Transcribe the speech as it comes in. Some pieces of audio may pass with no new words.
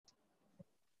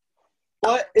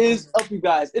What is up, you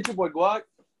guys? It's your boy Guac,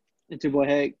 It's your boy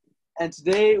Hank. and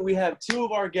today we have two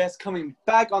of our guests coming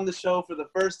back on the show for the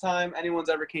first time anyone's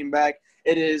ever came back.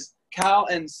 It is Cal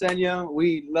and Senya.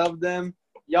 We love them.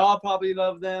 Y'all probably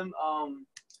love them.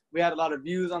 We had a lot of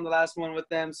views on the last one with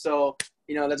them, so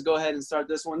let's go ahead and start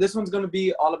this one. This one's going to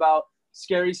be all about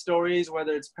scary stories,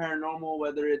 whether it's paranormal,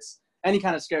 whether it's any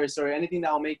kind of scary story, anything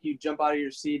that will make you jump out of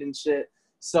your seat and shit.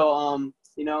 So,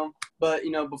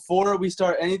 before we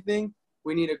start anything,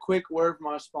 we need a quick word from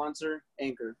our sponsor,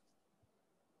 Anchor.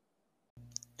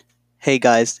 Hey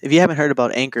guys, if you haven't heard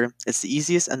about Anchor, it's the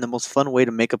easiest and the most fun way to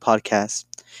make a podcast.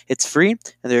 It's free,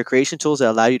 and there are creation tools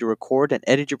that allow you to record and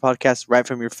edit your podcast right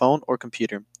from your phone or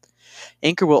computer.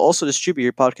 Anchor will also distribute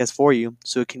your podcast for you,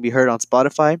 so it can be heard on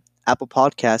Spotify, Apple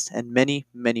Podcasts, and many,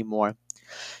 many more.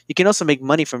 You can also make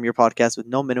money from your podcast with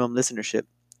no minimum listenership.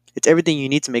 It's everything you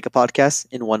need to make a podcast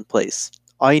in one place.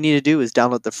 All you need to do is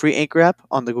download the free Anchor app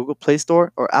on the Google Play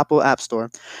Store or Apple App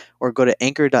Store, or go to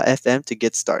anchor.fm to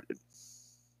get started.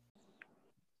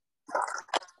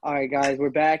 All right, guys,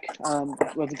 we're back.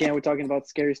 Once again, we're talking about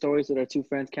scary stories with our two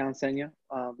friends, Cal and Senya.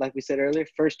 Like we said earlier,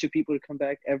 first two people to come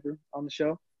back ever on the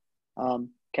show.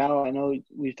 Cal, I know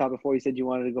we've talked before. You said you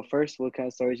wanted to go first. What kind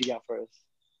of stories you got for us?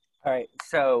 All right,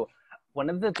 so one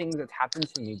of the things that's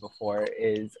happened to me before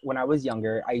is when I was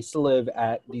younger, I used to live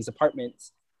at these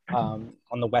apartments on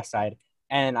the west side,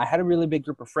 and I had a really big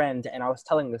group of friends, and I was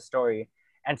telling this story,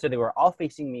 and so they were all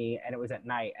facing me, and it was at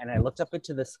night, and I looked up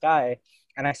into the sky,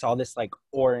 and I saw this like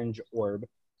orange orb,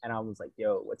 and I was like,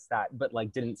 yo, what's that? But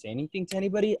like didn't say anything to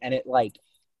anybody, and it like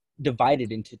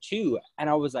divided into two, and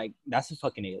I was like, that's a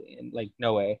fucking alien, like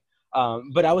no way.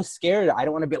 But I was scared. I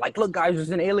don't want to be like, look guys, there's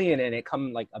an alien, and it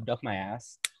come like abduct my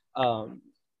ass.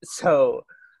 So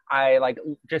I like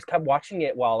just kept watching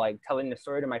it while like telling the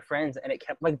story to my friends, and it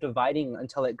kept like dividing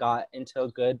until it got into a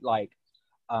good like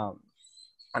I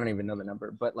don't even know the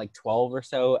number, but like 12 or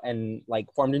so, and like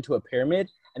formed into a pyramid,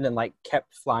 and then like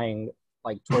kept flying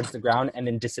like towards the ground and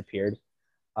then disappeared.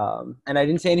 And I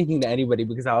didn't say anything to anybody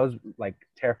because I was like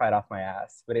terrified off my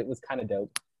ass, but it was kind of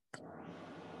dope.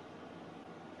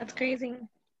 That's crazy.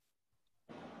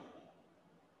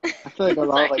 I feel like a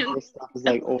lot of like this stuff is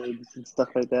like orbs and stuff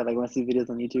like that. Like when I see videos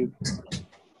on YouTube.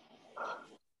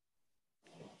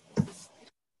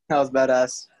 That was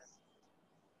badass.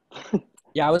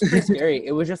 Yeah, it was pretty scary.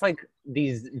 It was just like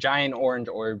these giant orange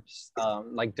orbs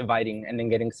like dividing and then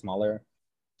getting smaller.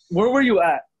 Where were you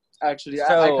at, actually? So,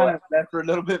 I kind of left for a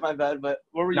little bit, my bad, but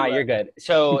where were you at? You're good.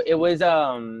 So it was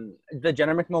the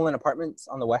Jenner McMullen apartments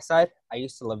on the west side. I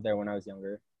used to live there when I was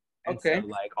younger. And Okay. so,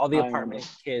 like, all the apartment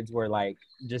kids were, like,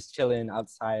 just chilling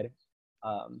outside.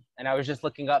 And I was just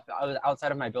looking up. I was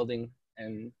outside of my building,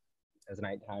 and it was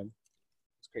nighttime.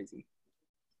 It's crazy.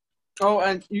 Oh,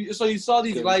 and you saw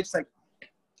these lights, like,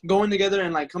 going together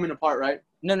and, like, coming apart, right?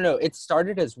 No. It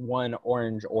started as one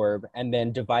orange orb and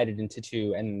then divided into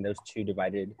two, and then those two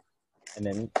divided and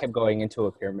then kept going into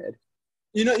a pyramid.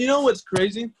 You know what's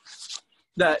crazy?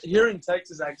 That here in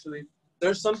Texas, actually,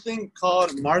 there's something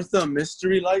called Martha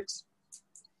Mystery Lights.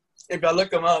 If I look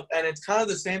them up, and it's kind of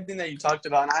the same thing that you talked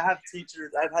about. And I've had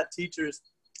teachers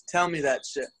tell me that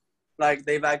shit. Like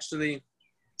they've actually,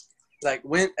 like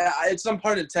went. It's some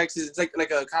part of Texas. It's like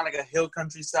a kind of like a hill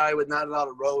countryside with not a lot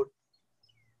of road.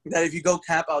 That if you go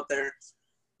camp out there,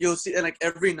 you'll see, and like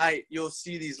every night you'll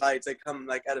see these lights that come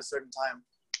like at a certain time,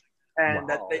 and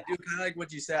that they do kind of like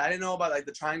what you said. I didn't know about like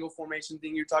the triangle formation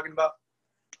thing you're talking about.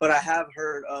 But I have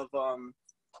heard of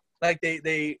like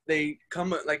they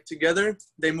come like together,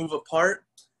 they move apart,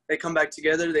 they come back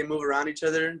together, they move around each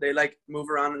other, they like move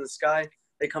around in the sky,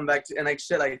 they come back to, and like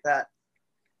shit like that.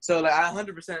 So like I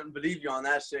 100% believe you on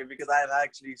that shit because I have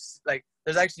actually like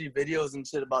there's actually videos and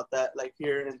shit about that like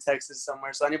here in Texas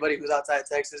somewhere. So anybody who's outside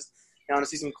Texas and want to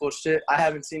see some cool shit, I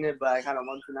haven't seen it, but I kind of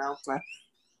want to now.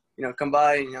 Come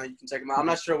by and you can check them out. I'm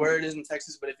not sure where it is in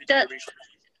Texas, but if you do research.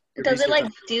 Does it like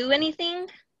do anything?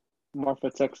 Marfa,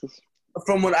 Texas.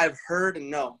 From what I've heard,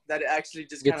 no. That it actually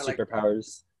just kind of like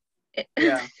superpowers.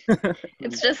 Yeah.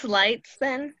 It's just lights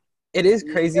then? It is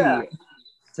crazy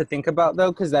to think about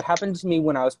though, because that happened to me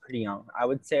when I was pretty young. I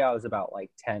would say I was about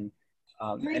like 10.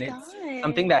 And it's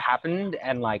something that happened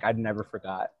and like I'd never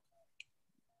forgot.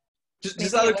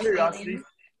 Just out of curiosity.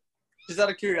 Just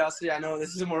out of curiosity, I know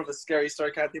this is more of a scary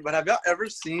story kind of thing, but have y'all ever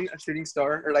seen a shooting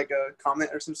star or like a comet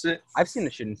or some shit? I've seen a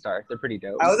shooting star. They're pretty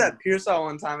dope. I was at Pearsall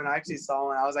one time and I actually saw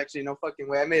one. I was actually, no fucking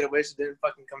way. I made a wish. It didn't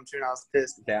fucking come true and I was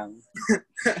pissed. Damn.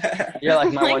 You're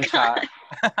like my one shot.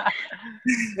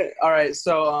 All right.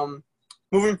 So,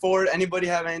 moving forward, anybody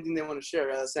have anything they want to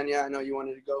share? Senya, I know you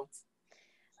wanted to go.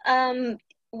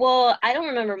 Well, I don't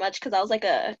remember much because I was like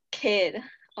a kid.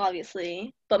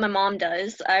 obviously, but my mom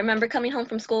does. I remember coming home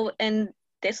from school, and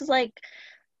this was like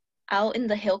out in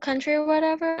the hill country or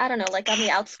whatever. I don't know, like on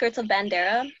the outskirts of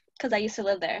Bandera, because I used to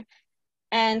live there.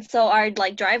 And so our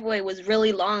like driveway was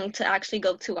really long to actually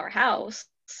go to our house.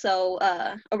 So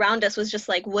around us was just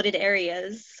like wooded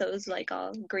areas. So it was like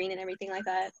all green and everything like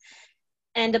that.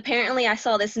 And apparently I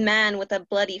saw this man with a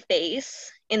bloody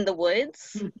face in the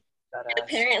woods. And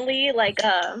apparently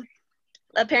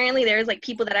apparently there was like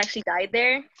people that actually died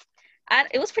there.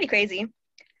 It was pretty crazy.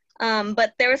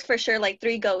 But there was for sure like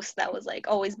 3 ghosts that was like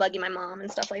always bugging my mom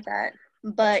and stuff like that.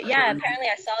 But yeah, apparently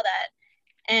I saw that.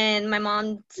 And my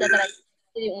mom said that I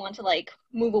didn't want to like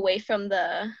move away from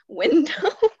the window.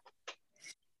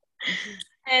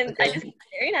 And I just kept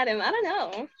staring at him. I don't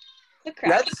know. The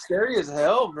crap. That's scary as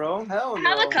hell, bro. Hell no. I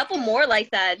have a couple more like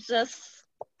that. Just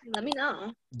let me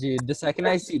know. Dude, the second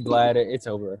I see blood, it's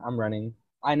over. I'm running.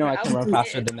 I know I can run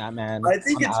faster than that man. I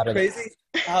think I'm it's out of it. crazy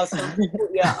how some people,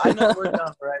 yeah, I know we're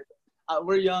young, right?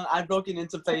 We're young. I've broken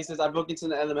into places. I've broken into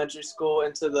the elementary school,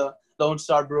 into the Lone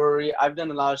Star Brewery. I've done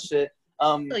a lot of shit.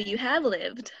 So you have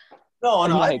lived. No,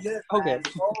 I'm I've like, lived, okay. man.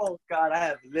 Oh, God, I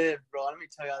have lived, bro. Let me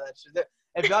tell y'all that shit.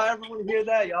 If y'all ever want to hear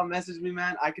that, y'all message me,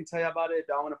 man. I can tell you about it. If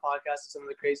y'all want to podcast some of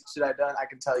the crazy shit I've done, I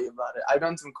can tell you about it. I've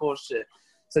done some cool shit.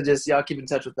 So just y'all keep in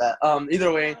touch with that.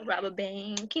 Either way. Rob a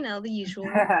bank, you know, the usual.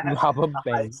 Rob a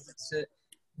bank.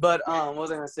 But what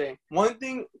was I gonna say? One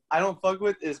thing I don't fuck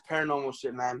with is paranormal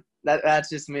shit, man. That's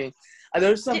just me.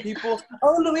 There's some people.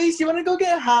 Oh, Luis, you wanna go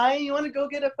get high? You wanna go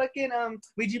get a fucking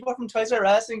Ouija board from Toys R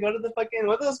Us and go to the fucking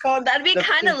what are those called? That'd be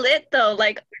kind of lit though.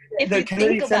 Like if the you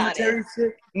Kennedy think about Cemetery it.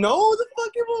 shit. No, the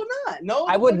fuck it will not. No,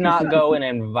 I would not go and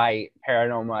invite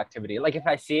paranormal activity. Like if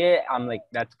I see it, I'm like,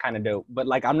 that's kind of dope. But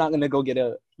like, I'm not gonna go get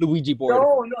a Luigi board.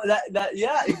 No, that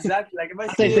yeah, exactly. Like if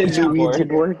I see They said it, Luigi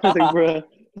board. I was like, bro.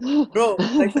 Bro,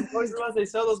 like the Toys R Us, they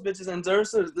sell those bitches, and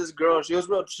there's this girl. She was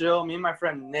real chill. Me and my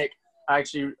friend Nick,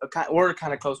 actually, we're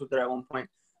kind of close with her at one point.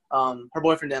 Her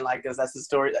boyfriend didn't like us. That's the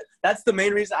story. That's the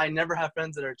main reason I never have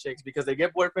friends that are chicks, because they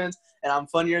get boyfriends, and I'm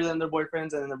funnier than their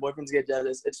boyfriends, and then their boyfriends get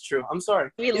jealous. It's true. I'm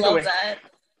sorry. We Either love way, that.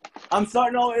 I'm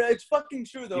sorry. No, it's fucking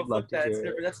true though. You'd love Fuck to that. hear It's it.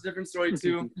 different. That's a different story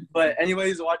too. But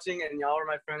anybody's watching, and y'all are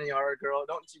my friend, and y'all are a girl,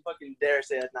 don't you fucking dare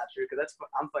say that's not true, because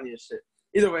I'm funny as shit.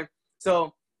 Either way,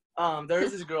 so there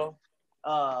is this girl.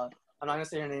 I'm not gonna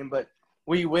say her name, but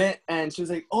we went and she was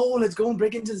like, "Oh, let's go and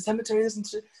break into the cemetery and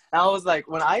shit." And I was like,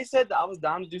 when I said that I was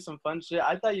down to do some fun shit,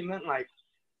 I thought you meant like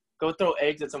go throw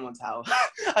eggs at someone's house.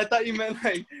 I thought you meant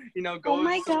like, you know, go. Oh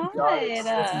my into some God. yards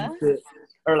or some shit,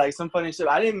 or like some funny shit.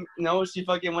 I didn't know she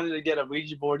fucking wanted to get a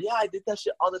Ouija board. Yeah, I did that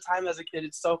shit all the time as a kid.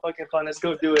 It's so fucking fun. Let's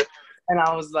go do it. And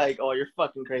I was like, "Oh, you're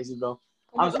fucking crazy, bro."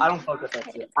 I don't fuck with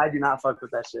that shit. I do not fuck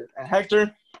with that shit. And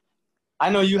Hector, I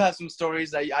know you have some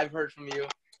stories that I've heard from you.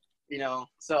 You know,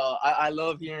 so I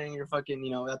love hearing your fucking,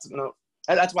 you know,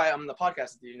 that's why I'm on the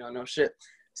podcast with you, you know, no shit.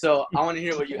 So I want to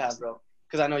hear what you have, bro,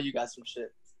 because I know you got some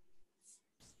shit.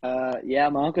 Yeah,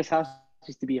 my uncle's house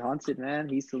used to be haunted, man.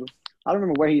 I don't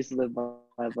remember where he used to live,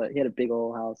 but he had a big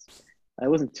old house. It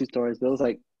wasn't 2 stories, but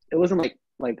it wasn't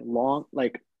like long,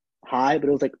 like high, but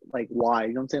it was like wide.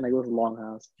 You know what I'm saying? Like it was a long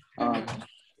house.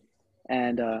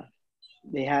 And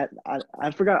they had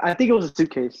I forgot. I think it was a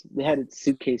suitcase. They had a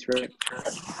suitcase, right?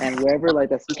 And wherever like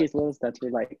that suitcase was, that's where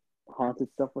like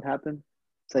haunted stuff would happen.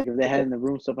 So like if they had in the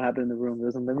room, stuff would happen in the room. There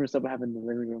was in the living room, stuff would happen in the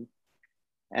living room.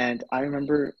 And I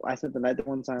remember I spent the night there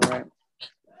one time, right?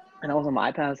 And I was on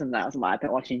my iPad, and I was on my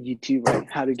iPad watching YouTube, right?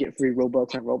 How to get free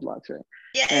Robux on Roblox, right?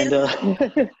 Yes. And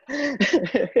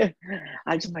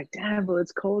I'm just like, damn, bro,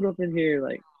 it's cold up in here.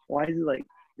 Like, why is it like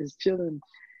it's chilling?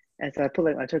 And so I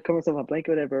try to cover myself in a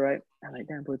blanket, whatever, right? I'm like,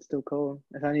 damn, but it's still cold.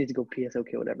 And so I need to go pee.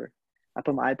 Okay, whatever. I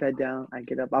put my iPad down. I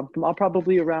get up. I'm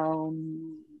probably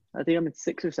around, I think I'm in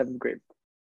 6th or 7th grade.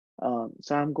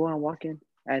 So I'm going and walking.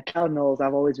 And Cal knows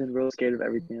I've always been real scared of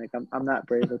everything. Like, I'm not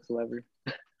brave whatsoever.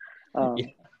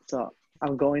 So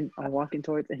I'm walking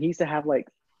towards, and he used to have like,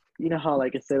 you know how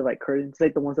like instead of like curtains,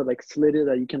 like the ones that like slitted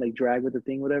that you can like drag with the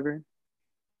thing, whatever.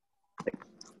 Like,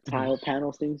 tile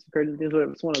panels things, curtain things,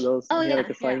 whatever. It's one of those. Oh, He had like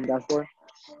a sliding glass door.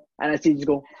 And I see it just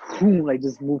go, boom, like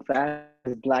just move fast.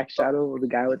 This black shadow of the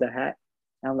guy with the hat.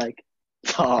 And I'm like,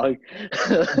 dog.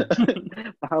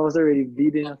 I was already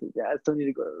beating. I was like, yeah, I still need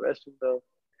to go to the restroom though.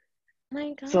 Oh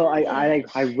my God. So I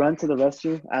run to the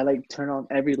restroom. I like turn on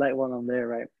every light while I'm there,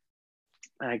 right?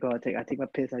 And I take my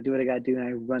piss. I do what I gotta do, and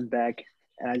I run back.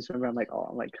 And I just remember, I'm like,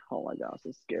 oh my God, I'm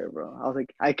so scared, bro. I was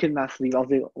like, I could not sleep. I was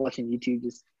like watching YouTube,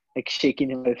 just like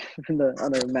shaking on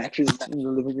the mattress in the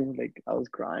living room. Like I was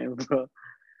crying, bro.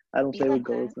 I don't play with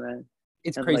ghosts, man.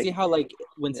 It's And, crazy like, how like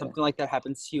when yeah. something like that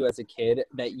happens to you as a kid,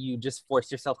 that you just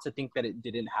force yourself to think that it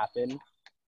didn't happen.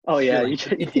 Oh yeah,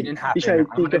 Like, it didn't happen. You try to I'm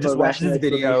think gonna of just a watch rational this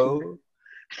video. explanation.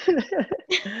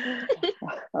 I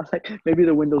was like, maybe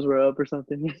the windows were up or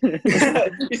something.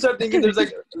 You start thinking there's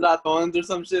like ratones or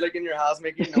some shit like in your house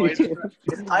making noise.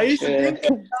 I used to think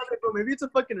that, bro, maybe it's a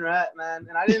fucking rat, man.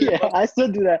 And I didn't. Yeah, I still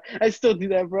do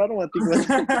that, bro. I don't want to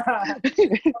think about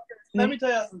it. Let me tell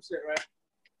you some shit, right?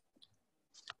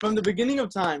 From the beginning of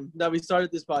time that we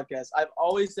started this podcast, I've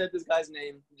always said this guy's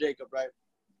name, Jacob, right?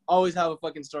 Always have a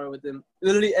fucking story with him.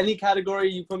 Literally any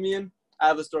category you put me in, I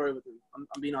have a story with him.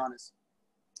 I'm being honest.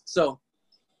 So,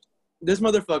 this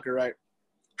motherfucker, right?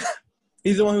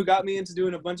 He's the one who got me into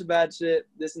doing a bunch of bad shit,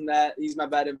 this and that. He's my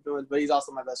bad influence, but he's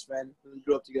also my best friend. We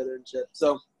grew up together and shit.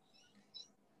 So,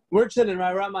 we're chilling,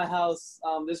 right? We're at my house.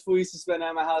 This fool used to spend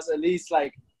at my house at least,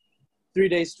 like, 3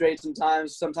 days straight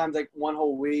sometimes like, one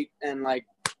whole week. And, like,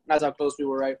 that's how close we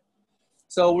were, right?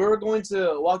 So, we were going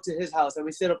to walk to his house, and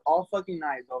we stayed up all fucking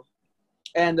night, bro.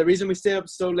 And the reason we stayed up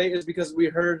so late is because we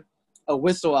heard a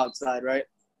whistle outside, right?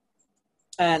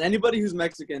 And anybody who's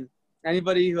Mexican,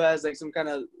 anybody who has like some kind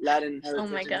of Latin heritage,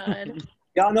 Oh my god.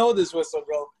 y'all know this whistle,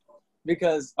 bro.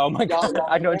 Because Oh my god, y'all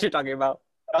I know what you're talking about.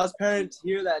 y'all's parents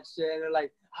hear that shit and they're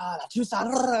like, la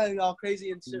chusa, and all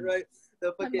crazy and shit, right?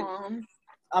 The My fucking, mom.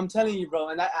 I'm telling you, bro,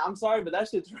 and I'm sorry, but that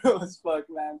shit's real as fuck,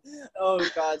 man. Oh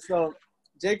god. So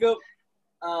Jacob,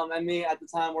 and me at the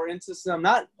time were into some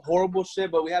not horrible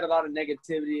shit, but we had a lot of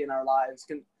negativity in our lives.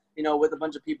 You know, with a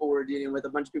bunch of people we were dealing with, a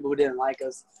bunch of people who didn't like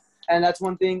us. And that's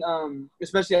one thing,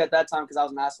 especially at that time, because I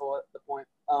was an asshole at the point.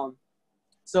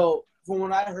 So from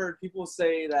what I heard, people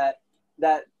say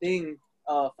that thing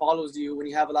follows you when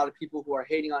you have a lot of people who are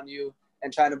hating on you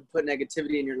and trying to put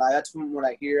negativity in your life. That's from what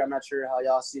I hear. I'm not sure how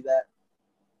y'all see that,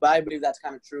 but I believe that's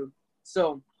kind of true.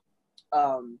 So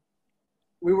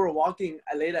we were walking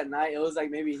late at night. It was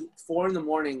like maybe 4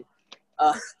 a.m.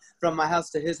 From my house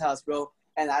to his house, bro.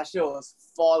 And that shit was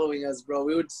following us, bro.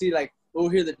 We would see like, we'll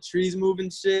hear the trees moving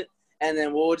shit, and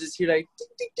then we'll just hear like tick,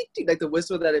 tick, tick, tick, like the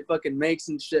whistle that it fucking makes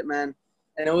and shit, man.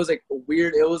 And it was like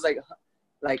weird. It was like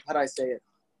how do I say it?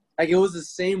 Like it was the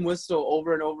same whistle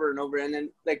over and over and over. And then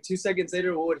like 2 seconds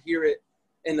later, we would hear it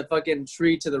in the fucking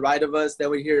tree to the right of us. Then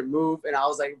we'd hear it move, and I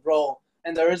was like, bro.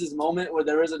 And there was this moment where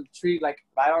there was a tree like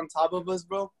right on top of us,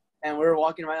 bro. And we were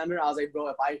walking right under. I was like, bro,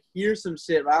 if I hear some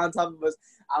shit right on top of us,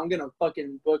 I'm gonna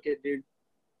fucking book it, dude.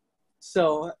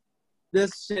 So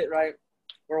this shit, right?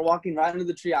 We're walking right under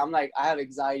the tree. I'm like, I have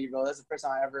anxiety, bro. That's the first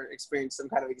time I ever experienced some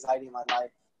kind of anxiety in my life.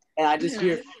 And I just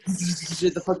hear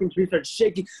shit, the fucking tree started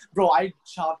shaking. Bro, I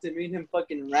chopped it. Me and him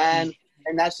fucking ran.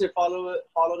 And that shit followed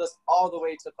us all the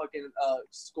way to fucking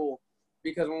school.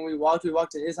 Because when we walked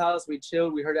to his house. We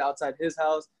chilled. We heard it outside his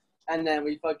house. And then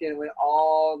we fucking went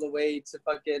all the way to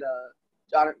fucking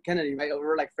John F. Kennedy, right? We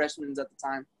were like freshmen at the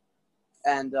time.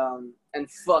 And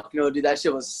fuck no, dude, that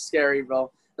shit was scary,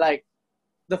 bro. Like,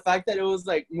 the fact that it was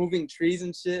like moving trees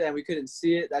and shit and we couldn't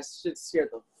see it, that shit scared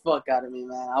the fuck out of me,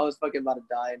 man. I was fucking about to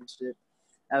die and shit.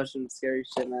 That was some scary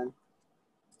shit, man.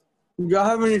 Do y'all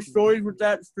have any stories with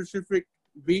that specific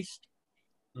beast?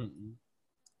 Mm-mm.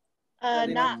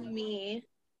 Not me,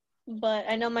 but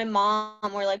I know my mom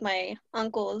or like my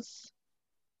uncles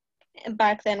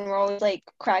back then were always like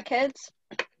crackheads.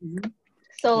 Mm-hmm.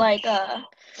 So like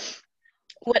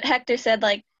what Hector said,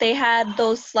 like they had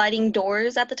those sliding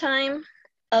doors at the time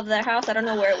of their house. I don't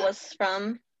know where it was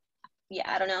from. Yeah,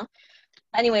 I don't know.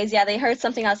 Anyways, yeah, they heard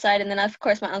something outside, and then of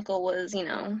course my uncle was,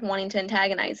 wanting to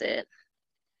antagonize it.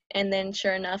 And then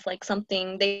sure enough, like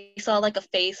something, they saw like a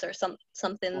face or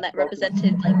something that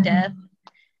represented like death.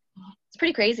 It's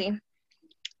pretty crazy.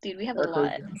 Dude, we have a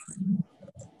lot.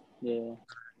 Yeah.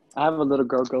 I have a little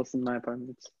girl ghost in my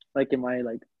apartments, like in my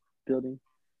like building.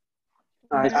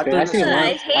 I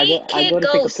hate I go to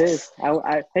ghosts. take a piss.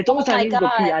 It's almost Oh time my I need to go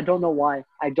pee. God. I don't know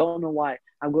why.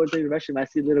 I'm going to the restroom. I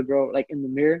see a little girl like in the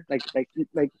mirror, like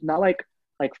not like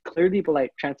clearly, but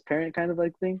like transparent kind of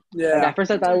like thing. Yeah. Like at first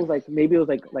I thought it was like maybe it was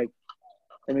like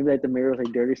maybe like the mirror was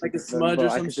like dirty, or something, like a smudge but or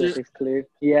I some could see the shit. face clear.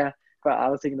 Yeah, but I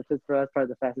was taking the piss, bro. That's probably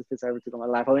the fastest piss I ever took in my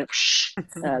life. I went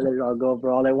and I let it all go,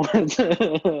 bro, all at once.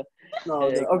 No,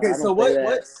 Heck, okay, I so don't play that.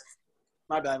 what?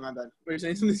 My bad. Were you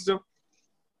saying something still?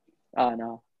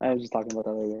 No, I was just talking about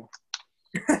that earlier.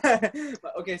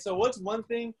 Okay, so what's one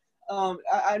thing?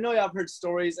 I know y'all have heard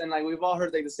stories, and like we've all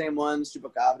heard like the same ones: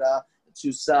 Chupacabra,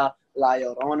 Chusa, La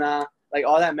Llorona, like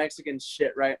all that Mexican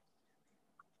shit, right?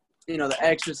 The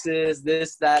Exorcist,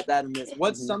 this, that, and this.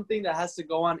 What's something that has to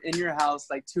go on in your house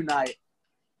like tonight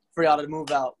for y'all to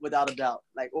move out without a doubt?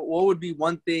 Like, what would be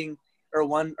one thing or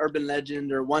one urban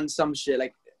legend or one some shit,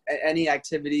 like any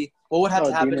activity? What would have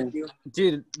to happen to you?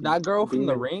 Dude, that girl from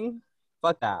The Demon. Ring?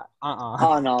 Fuck that.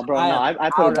 Oh no, bro. No, I'm I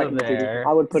put it out back of in the TV. there.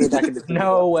 I would put it back in the TV.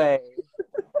 No way.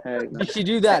 Heck no. Did she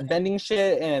do that bending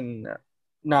shit? And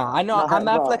no, I know No, I'm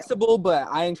not no. flexible, but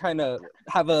I ain't trying to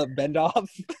have a bend off.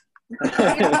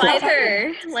 Fight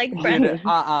her, like Dude, Brenda.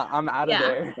 I'm out of Yeah.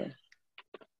 there.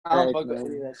 I don't Heck fuck with no.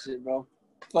 any of that shit, bro.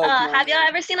 Fuck no. Have y'all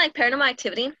ever seen like Paranormal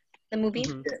Activity, the movie?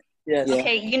 Mhm. Yes. Yeah.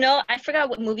 Okay, you know, I forgot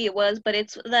what movie it was, but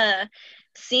it's the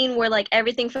scene where like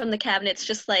everything from the cabinets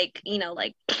just like, you know,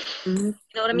 like, Mhm. you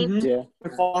know what I mean? Mhm. Yeah.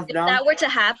 It falls If down. that were to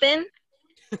happen,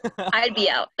 I'd be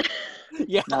out.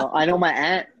 Yeah. No, I know my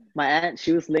aunt,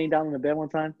 she was laying down on the bed one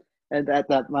time at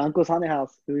my uncle's haunted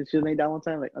house. She was laying down one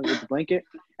time, like with the blanket.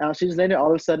 And she was laying there, all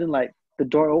of a sudden, like her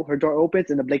door opens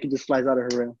and the blanket just flies out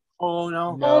of her room. Oh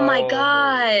no. No. Oh my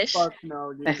gosh. Fuck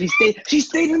no, dude. And she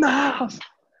stayed in the house.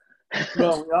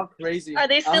 Bro, y'all crazy. Are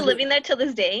they I still don't living there till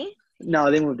this day? No,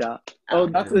 they moved out. Oh.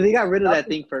 They got rid of that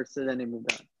thing first, and then they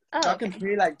moved out. Oh, I can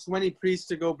pay like 20 priests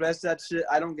to go bless that shit.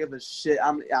 I don't give a shit.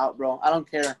 I'm out, bro. I don't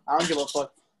care. I don't give a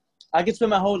fuck. I could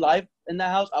spend my whole life in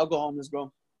that house. I'll go homeless,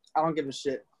 bro. I don't give a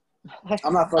shit.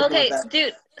 I'm not fucking okay, with that.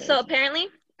 dude. So apparently,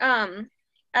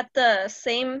 at the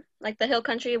same like the hill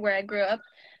country where I grew up,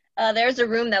 there's a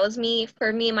room that was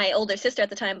for me and my older sister at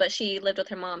the time, but she lived with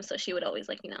her mom, so she would always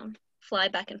like, you know, fly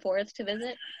back and forth to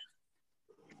visit.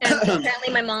 And so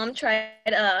apparently my mom tried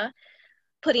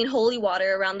putting holy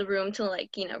water around the room to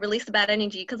like, you know, release the bad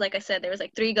energy, because like I said, there was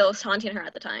like 3 ghosts haunting her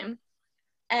at the time.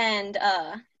 And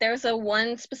there was a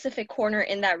one specific corner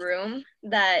in that room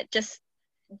that just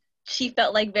she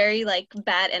felt like very like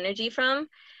bad energy from.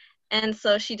 And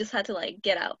so she just had to like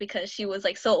get out because she was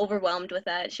like so overwhelmed with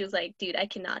that. She was like, dude, I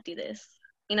cannot do this.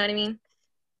 You know what I mean?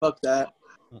 Fuck that.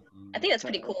 I think that's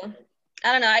pretty cool.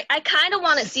 I don't know. I kind of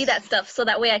want to see that stuff so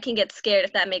that way I can get scared,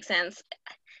 if that makes sense.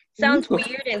 Sounds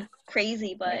weird and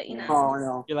crazy, but you know. Oh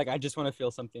no. You're like, I just want to feel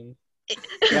something.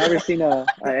 You ever seen a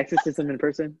exorcism in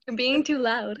person? You're being too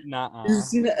loud. Nuh-uh. You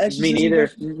seen the Exorcist? Me neither.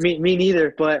 Me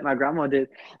neither. But my grandma did.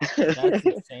 That's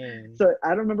insane. So I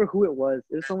don't remember who it was.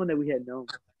 It was someone that we had known,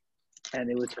 and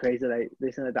it was crazy. Like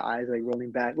they said, like the eyes like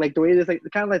rolling back, like the way it's like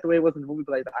kind of like the way it was in the movie,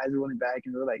 but like the eyes were rolling back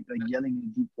and they were like yelling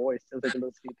in a deep voice. It was like a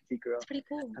little skinny petite girl. It's pretty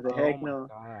cool. I was like, Oh heck my no.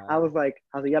 God. I was like,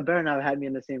 yeah, better not have had me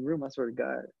in the same room. I swear to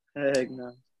God. Heck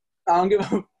no. I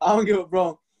don't give a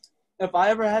bro. If I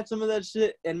ever had some of that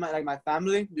shit in my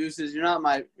family, deuces, you're not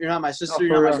my sister, Oh,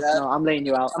 you're for not real. my dad. No, I'm laying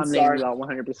you out. I'm I'm laying sorry. you out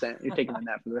 100%. You're taking a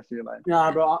nap for the rest of your life.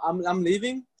 Nah, bro, I'm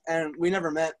leaving, and we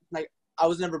never met. Like, I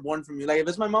was never born from you. Like, if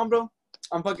it's my mom, bro,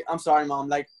 I'm sorry, mom.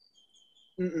 Like,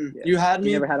 Yeah. you had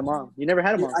me. You never had a mom. You never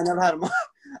had a mom. I never had a mom.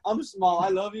 I'm small. I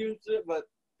love you and shit, but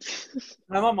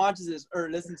my mom watches this or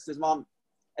listens to this. Mom,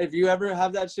 if you ever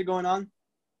have that shit going on,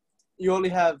 you only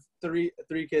have three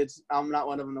kids. I'm not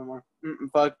one of them no more.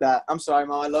 Fuck that. I'm sorry,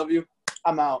 mom. I love you.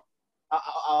 I'm out.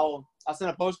 I'll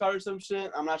send a postcard or some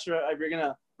shit. I'm not sure if you're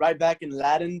gonna write back in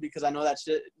Latin because I know that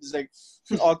shit is like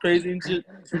all crazy and shit.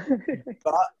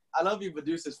 But I love you, but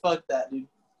deuces. Fuck that, dude.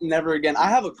 Never again. I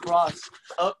have a cross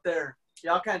up there.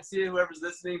 Y'all can't see it, whoever's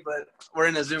listening, but we're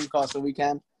in a Zoom call, so we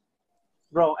can.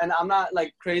 Bro, and I'm not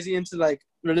like crazy into like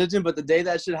religion, but the day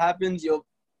that shit happens, you'll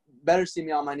better see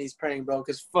me on my knees praying, bro,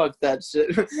 because fuck that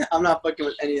shit. I'm not fucking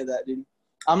with any of that, dude.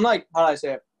 I'm like, how do I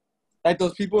say it? Like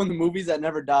those people in the movies that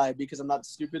never die because I'm not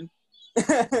stupid.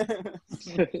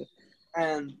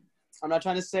 And I'm not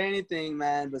trying to say anything,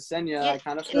 man, but Senya, I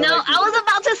kind of feel No, like I was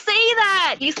about to say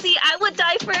that. You see, I would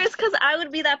die first because I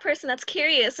would be that person that's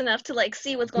curious enough to like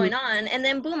see what's going on, and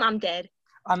then boom, I'm dead.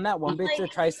 I'm that one bitch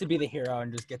that tries to be the hero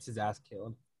and just gets his ass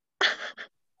killed.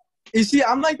 You see,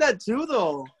 I'm like that too,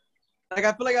 though. Like,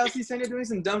 I feel like I'll see Senya doing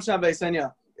some dumb shit, like,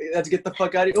 Senya, let's get the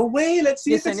fuck out of here. Oh, wait, let's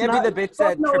see if it's Senya not. be the bitch Fuck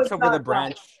that no, trips it's over the not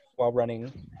branch while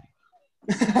running.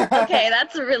 that. Okay,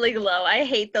 that's really low. I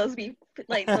hate those people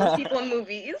in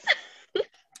movies.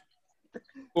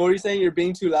 What were you saying? You're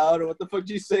being too loud, or what the fuck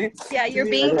did you say? Yeah, you're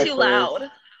Me? being That's too hilarious.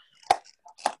 loud.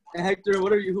 And Hector,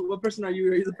 what are you? What person are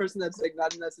you? Are you the person that's like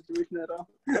not in that situation at all?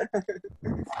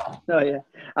 Oh yeah,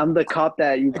 I'm the cop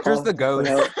that you Hector's call the ghost.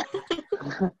 for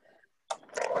help.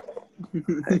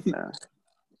 Heck nah.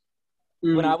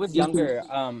 When I was younger,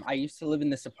 I used to live in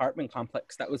this apartment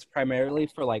complex that was primarily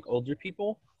for like older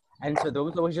people, and so there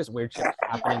was always just weird shit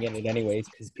happening in it anyways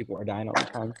because people were dying all the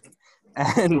time.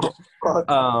 And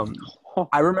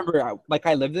I remember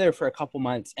I lived there for a couple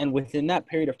months, and within that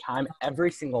period of time,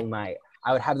 every single night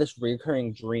I would have this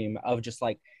recurring dream of just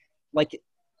like it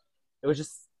was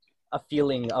just a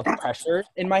feeling of pressure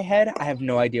in my head. I have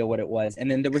no idea what it was,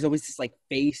 and then there was always this like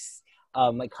face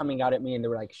like coming out at me, and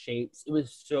there were like shapes. It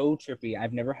was so trippy.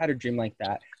 I've never had a dream like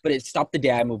that, but it stopped the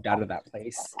day I moved out of that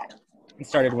place. It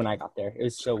started when I got there. It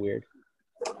was so weird.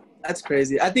 That's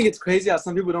crazy. I think it's crazy how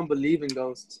some people don't believe in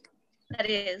ghosts. That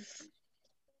is.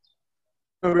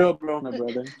 For real, bro. My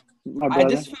brother. I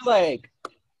just feel like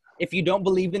if you don't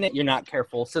believe in it, you're not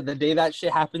careful. So the day that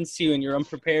shit happens to you and you're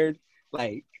unprepared,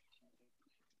 like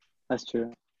That's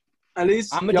true. At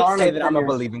least I'm y'all gonna just aren't say like that I'm a Kenya.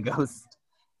 believing ghost.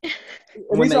 At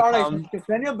when least they y'all come. aren't like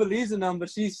Kenya believes in them, but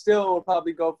she still will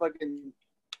probably go fucking.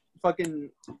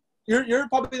 You're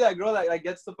probably that girl that like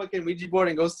gets the fucking Ouija board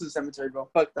and goes to the cemetery, bro.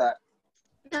 Fuck that.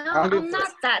 No, I don't give I'm a not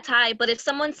fuck. that type. But if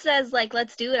someone says like,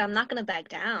 "Let's do it," I'm not gonna back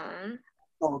down.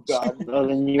 Oh god. Oh,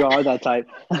 then you are that type.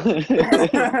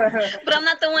 But I'm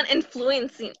not the one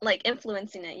influencing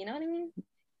it. You know what I mean?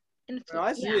 No,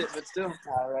 I see it, but still,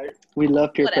 all right. We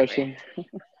love peer Whatever. pressure.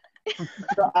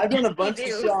 So I've done a bunch of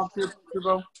do. shit on peer pressure,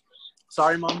 bro.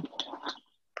 Sorry, mom.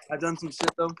 I've done some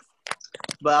shit though,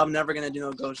 but I'm never gonna do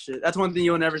no ghost shit. That's one thing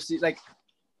you'll never see. Like,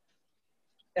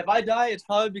 if I die, it's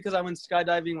probably because I went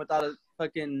skydiving without a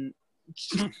fucking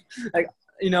like,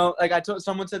 you know, like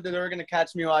someone said that they were gonna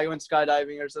catch me while I went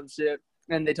skydiving or some shit,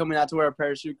 and they told me not to wear a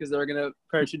parachute because they were gonna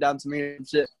parachute down to me and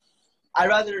shit. I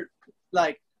rather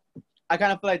like. I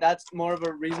kind of feel like that's more of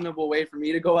a reasonable way for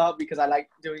me to go out because I like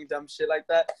doing dumb shit like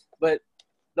that. But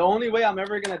the only way I'm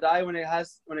ever gonna die when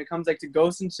it comes like to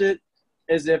ghosts and shit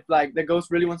is if like the ghost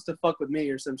really wants to fuck with me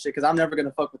or some shit, because I'm never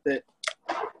gonna fuck with it.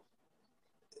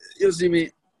 You'll see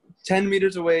me 10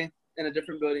 meters away in a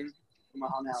different building from my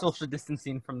haunted house. Social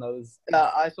distancing from those.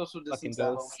 I social Fucking distance at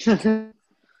home. ghosts.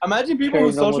 Imagine people who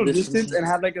Paranormal social distancing. distance and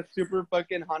have like a super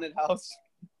fucking haunted house.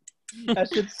 That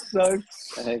shit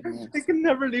sucks. Heck, man. They can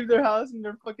never leave their house and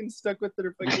they're fucking stuck with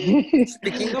their fucking.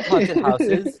 Speaking of haunted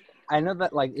houses, I know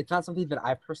that like it's not something that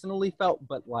I personally felt,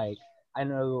 but like I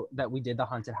know that we did the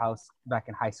haunted house back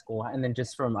in high school, and then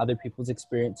just from other people's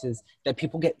experiences, that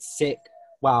people get sick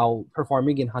while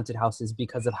performing in haunted houses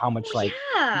because of how much like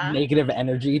Yeah. negative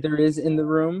energy there is in the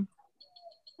room.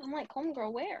 I'm like,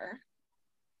 homegirl, where?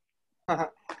 I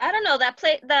don't know that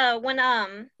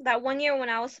one year when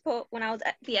I was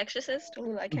at The Exorcist.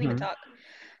 Ooh, I can't even talk.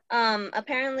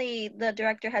 Apparently the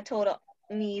director had told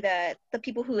me that the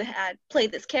people who had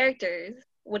played this characters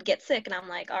would get sick, and I'm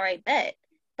like, all right, bet.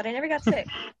 But I never got sick.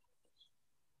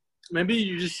 Maybe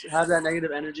you just have that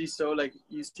negative energy so like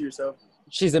used to yourself.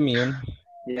 She's immune.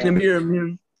 Yeah. Maybe you're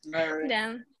immune. Right.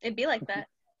 Damn, it'd be like that.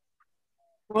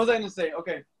 What was I gonna say?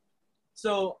 Okay,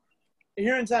 so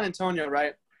here in San Antonio,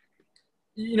 right?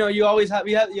 You know, you always have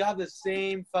you have the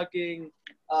same fucking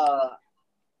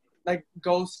like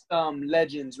ghost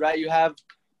legends, right? You have,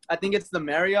 I think it's the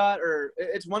Marriott or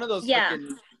it's one of those. Yeah.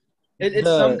 Fucking, it's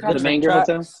some kind The of Manger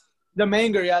Hotel? The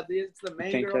Manger, yeah. It's the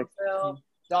Manger Train Hotel,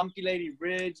 Donkey Lady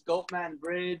Bridge, Goatman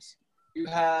Bridge. You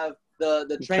have the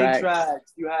train tracks.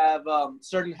 tracks. You have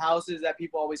certain houses that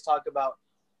people always talk about.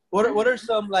 What are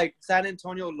some like San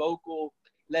Antonio local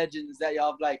legends that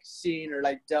y'all have like seen or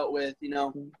like dealt with? You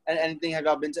know, and anything, have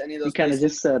y'all been to any of those You kind of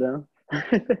places? just said,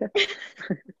 huh?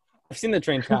 I've seen the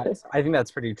train tracks. I think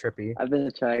that's pretty trippy. I've been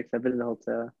to tracks. I've been to the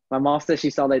hotel. My mom said she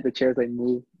saw like the chairs like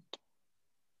move.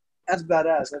 That's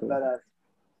badass. That's cool. badass.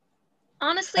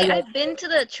 Honestly, I've been to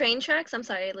the train tracks. I'm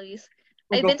sorry, Louise.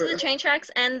 I've Go been for to the it. train tracks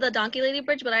and the Donkey Lady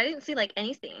Bridge, but I didn't see like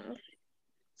anything.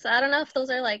 So I don't know if those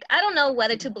are like, I don't know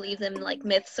whether to believe them like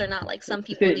myths or not. Like some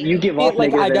people You give Yeah, off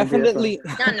like I negative energy, definitely,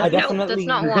 No, I no, definitely, that's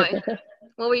not why.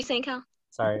 What were you saying, Cal?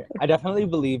 sorry, I definitely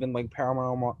believe in like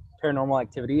paranormal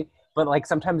activity, but like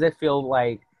sometimes I feel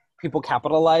like people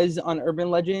capitalize on urban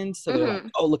legends, so they're like,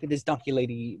 oh, look at this Donkey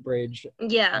Lady Bridge,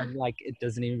 Yeah. and like it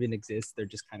doesn't even exist. They're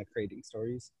just kind of creating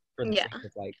stories for the Yeah. sake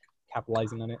of like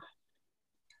capitalizing on it.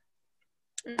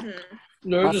 Mm-hmm.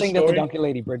 I'm There's not a saying that the story. Donkey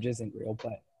Lady Bridge isn't real,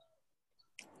 but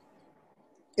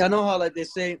I know how like they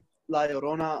say La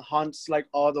Llorona haunts like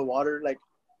all the water like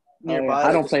Oh, yeah. nearby. I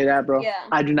like, don't play that, bro. Yeah.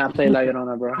 I do not play La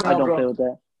Llorona, bro. I No, don't bro. play with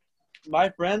that. My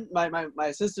friend,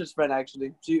 my sister's friend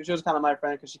actually. She was kind of my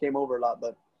friend because she came over a lot.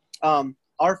 But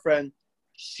our friend,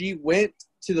 she went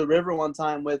to the river one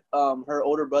time with her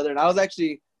older brother, and I was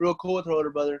actually real cool with her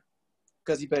older brother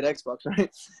because he played Xbox,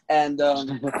 right? And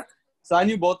so I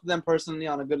knew both of them personally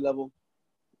on a good level.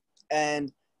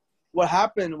 And what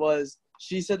happened was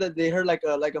she said that they heard like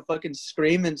a fucking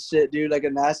scream and shit, dude, like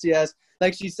a nasty ass.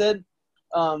 Like she said,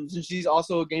 since she's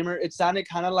also a gamer, it sounded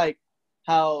kind of like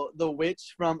how the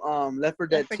witch from Left 4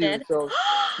 Dead Left 4 2. Dead. So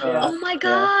yeah. Oh my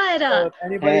god. So if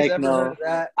anybody's Heck ever no. heard of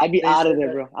that, I'd be they out of said there,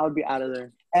 that- bro. I would be out of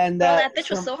there. And Bro, that that bitch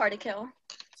was so hard to kill.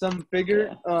 some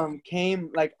figure came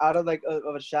like out of like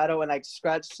of a shadow and like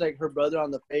scratched like her brother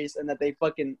on the face, and that they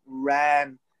fucking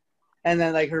ran, and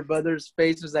then like her brother's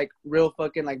face was like real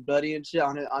fucking like bloody and shit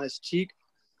on his cheek,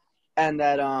 and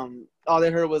that all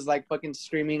they heard was like fucking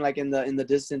screaming like in the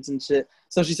distance and shit.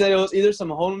 So she said it was either some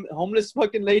homeless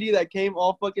fucking lady that came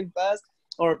all fucking fast,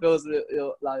 or if it was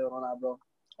La Llorona, bro.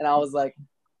 And I was like,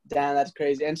 damn, that's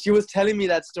crazy. And she was telling me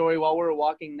that story while we were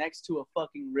walking next to a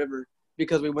fucking river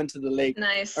because we went to the lake.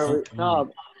 Nice. No,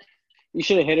 you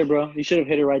should have hit her, bro. You should have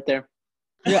hit her right there.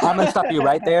 Yeah, I'm gonna stop you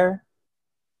right there.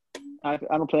 I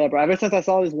don't play that, bro. Ever since I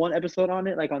saw this one episode on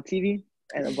it, like on TV,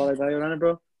 and about like on it,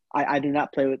 bro, I do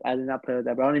not play with that,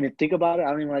 bro. I don't even think about it.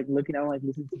 I don't even like looking. I don't like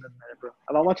listening to them, bro.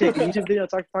 If I'm watching a YouTube video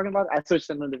talking about it, I switch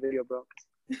to another video, bro.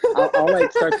 I'll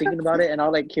like start thinking about it, and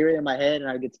I'll like hear it in my head, and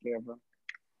I get scared, bro.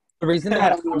 The reason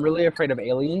that I'm really afraid of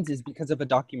aliens is because of a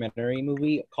documentary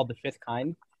movie called The Fifth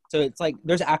Kind. So it's like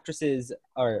there's actresses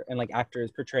and like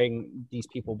actors portraying these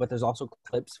people, but there's also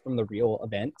clips from the real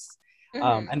events.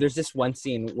 And there's this one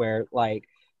scene where like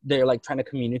they're like trying to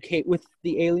communicate with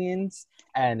the aliens,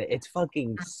 and it's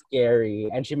fucking scary.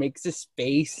 And she makes this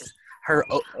face, her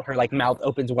like mouth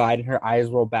opens wide and her eyes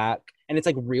roll back, and it's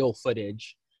like real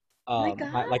footage. Like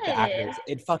the actors.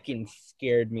 It fucking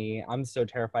scared me. I'm so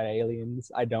terrified of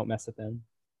aliens. I don't mess with them.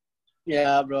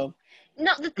 Yeah, bro.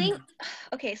 No, the thing.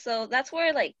 Okay, so that's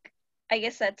where like I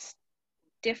guess that's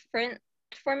different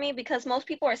for me because most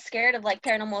people are scared of like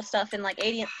paranormal stuff and like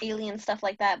alien stuff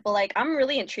like that. But like I'm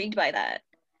really intrigued by that.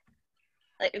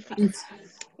 Like,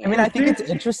 I mean, I think it's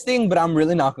interesting, but I'm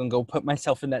really not gonna go put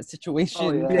myself in that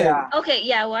situation. Oh, yeah. Okay,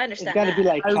 yeah, well I understand. It's gotta be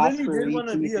like I really Casper did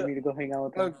wanna E.T. be for me to go hang out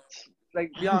with them. Like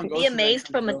beyond Be amazed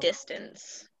from a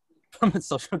distance. From a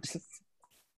social distance.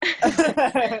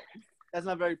 That's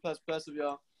not very plus of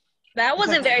y'all. That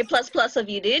wasn't very plus of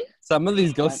you, dude. Some of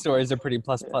these ghost stories are pretty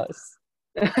plus.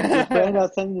 Your friend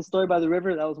that sent the story by the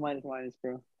river, that was minus,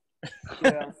 bro.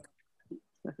 Yeah.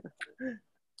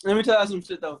 Let me tell you some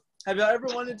shit though. Have y'all ever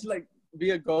wanted to like be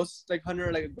a ghost like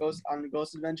hunter, like a ghost on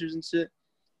ghost adventures and shit?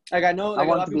 Like I know like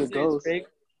a lot of people say it's fake,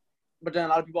 but then a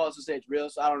lot of people also say it's real,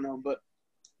 so I don't know. But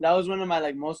that was one of my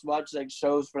like most watched like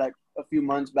shows for like a few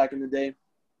months back in the day.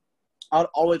 I would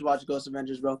always watch Ghost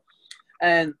Adventures, bro.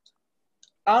 And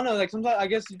I don't know, like sometimes I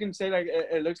guess you can say like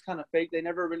it looks kind of fake. They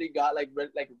never really got like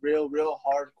real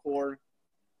hardcore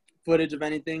footage of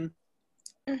anything.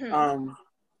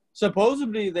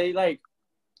 Supposedly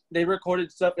they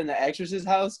recorded stuff in the Exorcist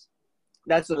house.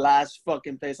 That's the last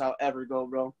fucking place I'll ever go,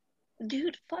 bro.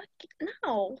 Dude, fuck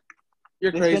no.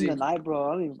 You're They crazy. spend the night, bro.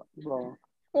 I don't even, bro.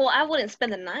 Well, I wouldn't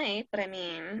spend the night, but I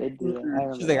mean. They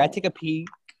do. She's like, I take a pee.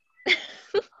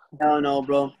 Hell no,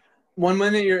 bro. One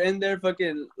minute you're in there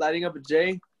fucking lighting up a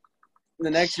J. The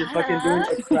next you're fucking doing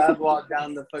a crab walk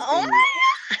down the fucking. Oh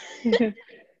my God.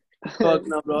 Fuck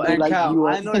no, bro. And Like Cal, you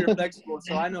I know you're flexible,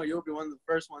 so I know you'll be one of the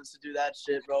first ones to do that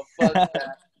shit, bro. Fuck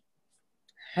that.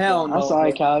 Hell no. I'm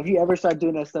sorry, bro. Cal. If you ever start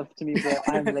doing that stuff to me, bro,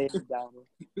 I'm laying down, bro.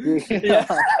 Yeah.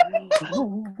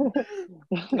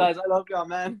 Guys, I love y'all,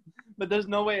 man. But there's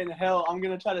no way in hell I'm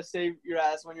gonna try to save your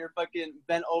ass when you're fucking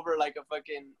bent over like a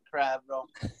fucking crab, bro.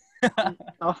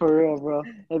 Oh, for real, bro.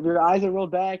 If your eyes are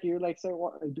rolled back, you're like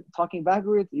talking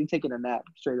backwards, you're taking a nap,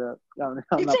 straight up. I'm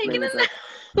You're not taking playing a with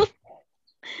nap.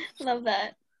 Love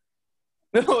that.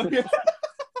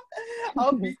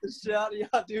 I'll beat the shit out of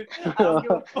y'all, dude. I don't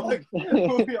give a fuck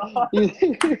who you are.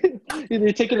 Either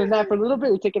you're taking a nap for a little bit,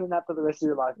 or you're taking a nap for the rest of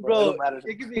your life, bro. It Bro, don't matter.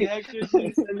 it could be Hector,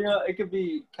 it could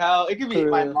be Cal, it could be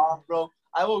my mom, bro.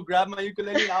 I will grab my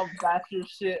ukulele and I'll bash your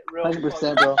shit real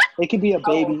 100%, bro. It could be a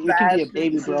baby. It could be a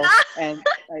baby, bro. And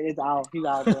it's out. He's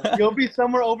out, bro. You'll be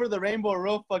somewhere over the rainbow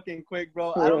real fucking quick,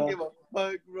 bro. I don't give a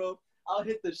fuck, bro. I'll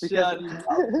hit the shit out of you.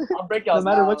 I'll break y'all. No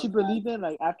matter what you believe in,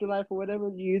 like afterlife or whatever,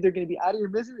 you're either gonna be out of your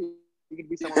misery, or you're gonna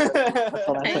be somewhere else. That's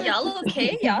all I'm Hey, saying. y'all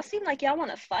okay? Y'all seem like y'all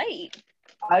want to fight.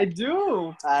 I do.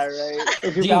 All right.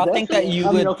 If Do you're y'all possessed, think that you I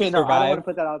mean, would okay, no, I don't survive? want to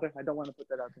put that out there. I don't want to put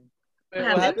that out there. Wait,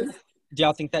 What what happened? Do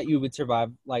y'all think that you would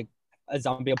survive like a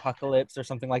zombie apocalypse or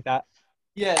something like that?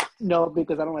 Yeah. No,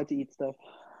 because I don't like to eat stuff.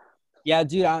 Yeah,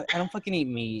 dude, I don't fucking eat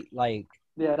meat. Like,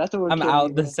 Yeah, that's what we're I'm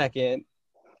out the second.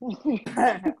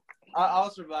 I'll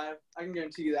survive. I can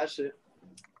guarantee you that shit.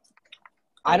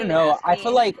 I don't know. I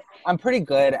feel like I'm pretty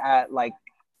good at like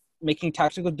making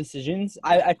tactical decisions.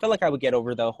 I feel like I would get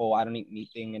over the whole I don't eat meat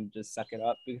thing and just suck it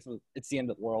up because it's the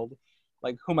end of the world.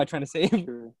 Like, who am I trying to save?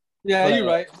 Yeah, But, you're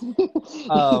right.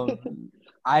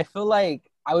 I feel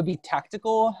like I would be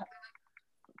tactical.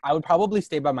 I would probably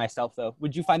stay by myself though.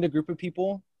 Would you find a group of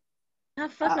people? Oh,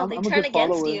 fuck no, I'm they a turn good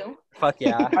against follower. you. Fuck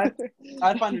yeah.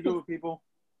 I'd find a group of people.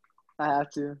 I have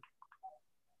to.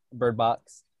 Bird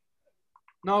Box.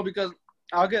 No, because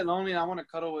I'll get lonely and I want to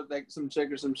cuddle with like some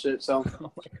chick or some shit. So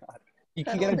Oh my god. You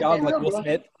can get a dog like Will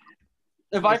Smith.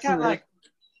 if I can't like,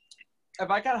 if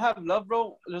I can't have love,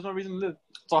 bro, there's no reason to live.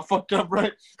 It's all fucked up,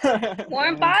 right?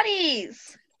 Warm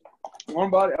bodies.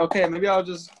 Warm body. Okay, maybe I'll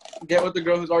just get with the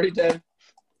girl who's already dead.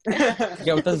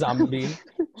 Get with the zombie.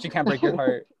 She can't break your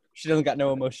heart. She doesn't got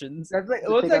no emotions. That's like,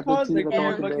 Just what's take that out the called? teeth Like, of the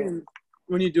walking fucking,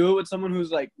 when you do it with someone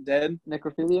who's like dead.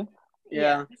 Necrophilia?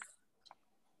 Yeah.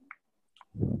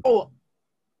 Oh,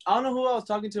 I don't know who I was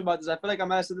talking to about this. I feel like I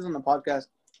might have said this on the podcast,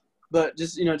 but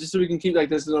just just so we can keep like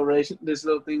this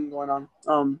little thing going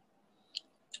on.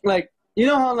 Like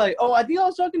how like I think I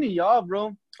was talking to y'all,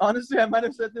 bro. Honestly, I might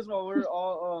have said this while we're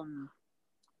all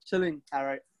chilling. All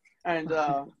right, and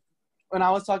when I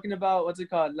was talking about what's it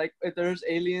called, like if there's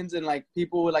aliens and like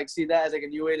people would like see that as like a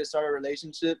new way to start a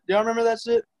relationship. Do y'all remember that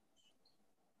shit?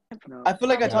 No. I feel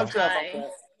like I No. talked to y'all about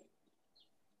that.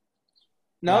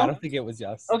 No, I No. don't think it was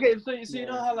yes. Okay, so you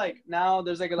know how like now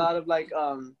there's like a lot of like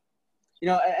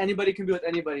anybody can be with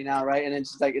anybody now, right? And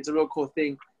it's just like it's a real cool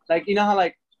thing. Like how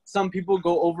like some people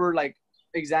go over like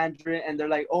exaggerate and they're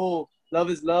like, oh, love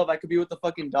is love. I could be with the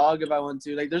fucking dog if I want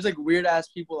to. Like there's like weird ass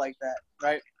people like that,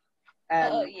 right?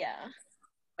 And Oh yeah.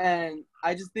 and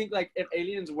I just think like if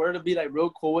aliens were to be like real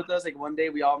cool with us, like one day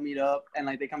we all meet up and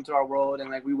like they come to our world and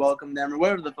like we welcome them or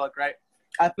whatever the fuck, right?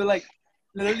 I feel like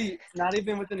literally not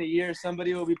even within a year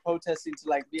somebody will be protesting to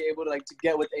like be able to like to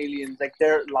get with aliens, like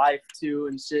their life too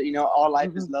and shit. All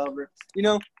life is love, or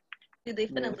Dude, they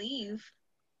finna leave.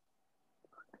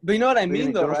 But you know what I They're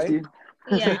mean gonna though, ghost right? you?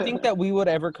 Do Yeah. you think that we would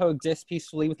ever coexist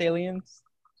peacefully with aliens?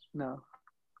 No.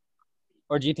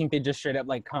 Or do you think they just straight up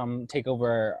like come take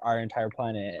over our entire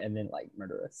planet and then like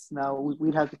murder us? No,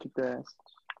 we'd have to kick their ass.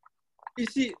 You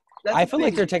see, that's I the feel like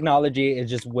thing. their technology is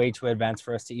just way too advanced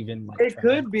for us to even like It try.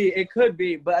 could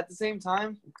be, but at the same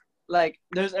time, like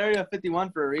there's Area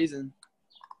 51 for a reason.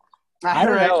 I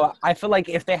don't Right? know. I feel like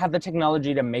if they have the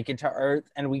technology to make it to Earth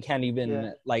and we can't even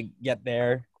Yeah. like get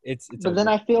there, it's But then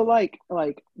over. I feel like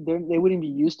they wouldn't be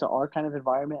used to our kind of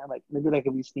environment. Like maybe like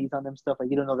if we sneeze on them stuff, like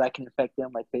you don't know that can affect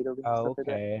them like fatally and Oh, stuff like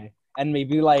that. okay. And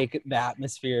maybe like the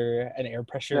atmosphere and air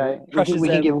pressure Right. crushes We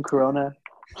can them. give them corona.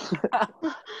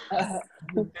 And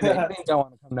they don't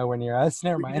want to come nowhere near us.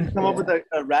 Never mind. Come up with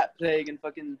a rat plague and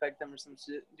fucking infect them or some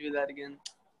shit. Do that again.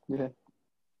 Yeah.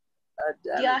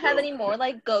 Do y'all have any more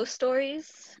like ghost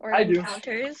stories or I do.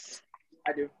 encounters?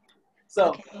 I do. So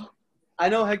Okay. I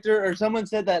know Hector or someone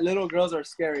said that little girls are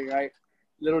scary, right?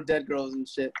 Little dead girls and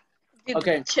shit. Dude,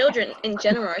 Okay. children in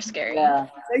general are scary. Yeah.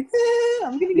 Like,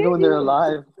 I'm gonna get Even when they're you.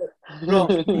 alive. Bro,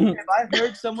 if I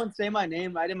heard someone say my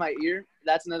name right in my ear,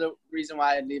 that's another reason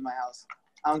why I'd leave my house.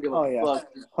 I don't give a Oh, yeah. fuck.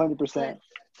 100%.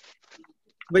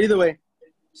 But either way,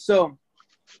 so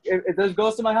if there's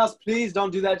ghosts in my house, please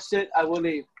don't do that shit. I will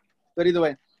leave. But either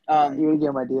way, You would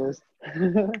get my ideas.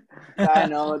 I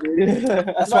know, dude.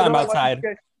 That's why I'm outside.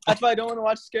 That's why I don't want to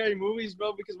watch scary movies,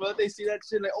 bro. Because what if they see that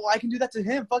shit like, oh, I can do that to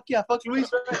him? Fuck yeah, fuck Luis.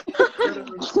 Right?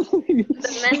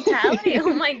 The mentality.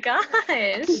 Oh my gosh.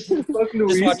 Fuck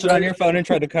Luis. Just watch it on right? your phone and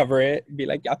try to cover it. Be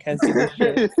like, y'all can't see this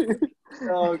shit.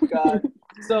 Oh god.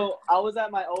 So I was at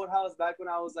my old house back when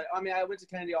I was like, I mean, I went to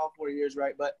Kennedy all 4 years,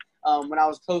 right? But when I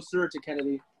was closer to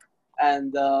Kennedy,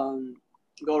 and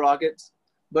go Rockets.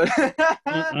 But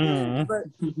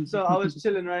so I was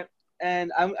chilling, right?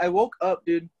 And I woke up,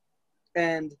 dude,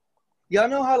 and y'all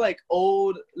know how like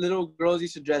old little girls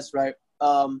used to dress, right? A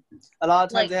lot of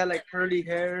times Like- they had like curly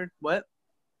hair. What?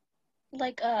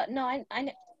 Like no, I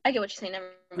get what you're saying.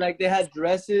 Never mind. Like they had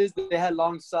dresses, they had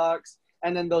long socks,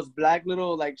 and then those black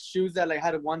little like shoes that like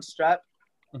had one strap,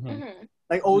 Mhm.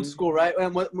 like old Mhm. school, right?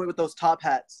 And with those top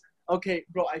hats. Okay,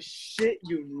 bro, I shit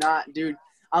you not, dude.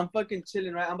 I'm fucking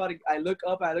chilling, right? I look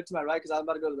up and I look to my right because I'm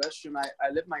about to go to the restroom. I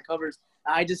lift my covers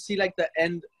and I just see like the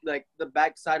end, like the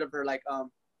back side of her, like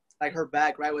her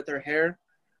back, right, with her hair,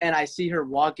 and I see her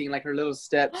walking like her little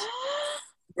steps.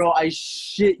 Bro, I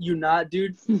shit you not,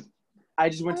 dude. I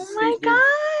just went to Oh my sleep. Dude.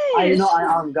 I know,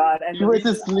 I'm God. And You went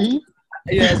to sleep?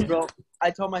 yes, bro.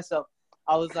 I told myself,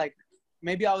 I was like,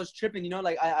 maybe I was tripping,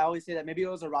 like I always say that maybe it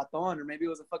was a raton or maybe it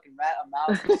was a fucking rat, a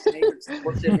mouse, a snake, or some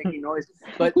bullshit making noise.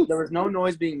 But there was no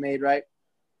noise being made, right?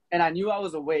 And I knew I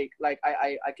was awake. Like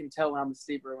I can tell when I'm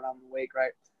asleep or when I'm awake,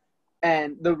 right?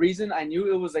 And the reason I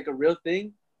knew it was like a real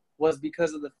thing was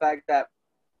because of the fact that,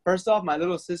 first off, my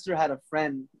little sister had a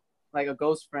friend, like a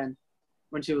ghost friend,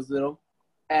 when she was little.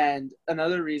 And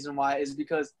another reason why is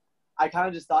because I kind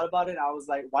of just thought about it. And I was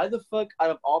like, why the fuck,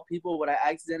 out of all people, would I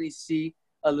accidentally see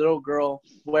a little girl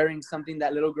wearing something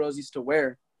that little girls used to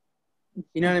wear?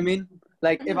 You know what I mean?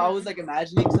 Like, if I was like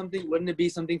imagining something, wouldn't it be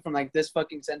something from like this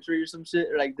fucking century or some shit,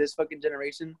 or like this fucking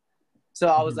generation? So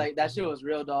I was like, that shit was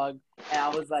real, dog. And I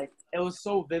was like, it was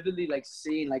so vividly like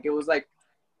seen. Like, it was like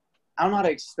I don't know how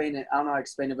to explain it.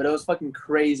 But it was fucking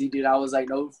crazy, dude. I was like,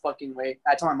 no fucking way.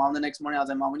 I told my mom the next morning, I was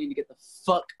like, Mom, we need to get the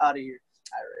fuck out of here.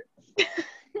 All right.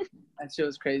 That shit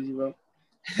was crazy, bro.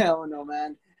 Hell no,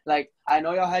 man. Like, I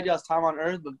know y'all had y'all's time on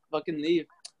Earth, but fucking leave.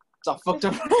 It's all fucked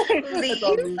up.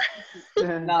 Leave?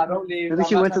 Nah, don't leave. Maybe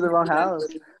she went to the wrong house.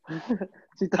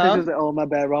 She thought she was like, oh, my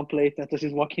bad, wrong place. That's why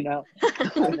she's walking out. I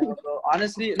know, bro.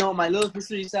 Honestly, no, my little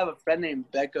sister used to have a friend named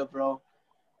Becca, bro.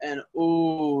 And,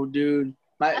 ooh, dude.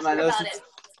 My Ask her little about sister.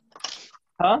 it.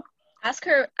 Huh?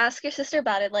 Ask your sister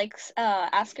about it. Like,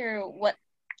 ask her what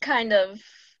kind of.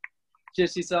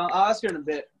 Shit she saw. I'll ask her in a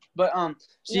bit. But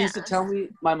she used to tell me,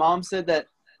 my mom said that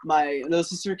my little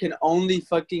sister can only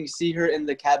fucking see her in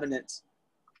the cabinets.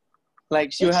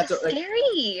 Like, she would have to, like,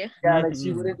 scary. yeah, like,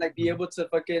 she wouldn't, like, be able to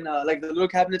fucking, like, the little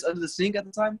cabinets under the sink at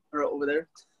the time, or over there.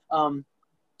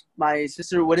 My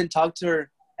sister wouldn't talk to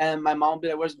her, and my mom would be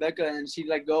like, where's Becca? And she'd,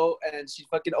 like, go, and she'd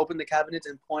fucking open the cabinets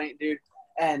and point, dude.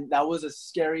 And that was the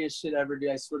scariest shit ever,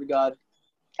 dude, I swear to God.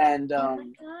 And, Oh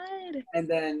my God. and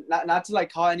then, not to,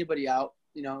 like, call anybody out,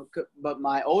 you know, but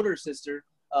my older sister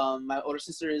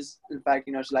is, in fact,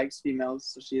 you know, she likes females,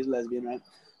 so she is lesbian, right?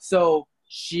 So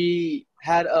she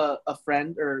had a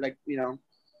friend, or, like, you know,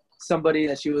 somebody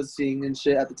that she was seeing and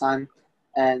shit at the time.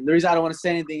 And the reason I don't want to say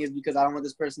anything is because I don't want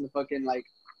this person to fucking, like,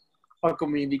 fuck with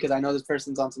me, because I know this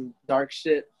person's on some dark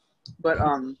shit. But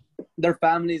their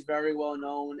family is very well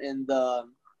known in the,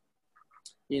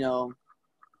 you know,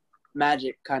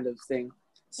 magic kind of thing.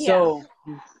 So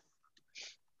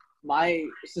my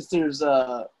sister's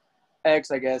ex,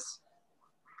 I guess,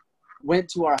 went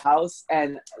to our house,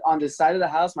 and on the side of the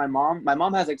house, my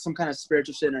mom has, like, some kind of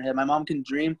spiritual shit in her head. My mom can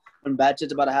dream when bad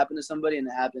shit's about to happen to somebody, and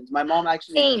it happens. My mom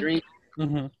actually dreamed.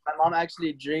 Mm-hmm. My mom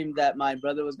actually dreamed that my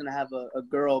brother was gonna have a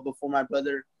girl before my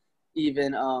brother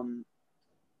even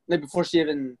like, before she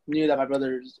even knew that my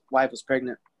brother's wife was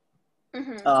pregnant.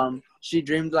 Mm-hmm. She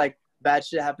dreamed, like, bad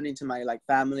shit happening to my, like,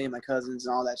 family and my cousins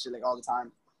and all that shit, like, all the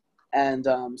time. And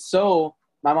so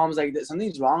my mom was like,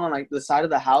 something's wrong on, like, the side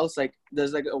of the house. Like,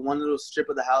 there's, like, one little strip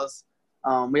of the house.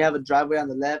 We have a driveway on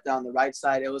the left, and on the right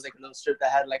side, it was, like, a little strip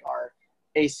that had, like, our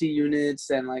AC units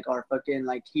and, like, our fucking,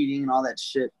 like, heating and all that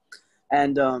shit.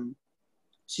 And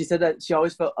she said that she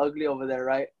always felt ugly over there,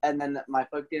 right? And then my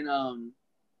fucking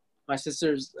my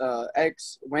sister's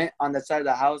ex went on that side of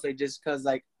the house, like, just because,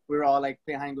 like, we were all, like,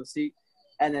 playing hide and go seek.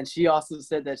 And then she also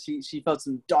said that she felt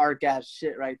some dark ass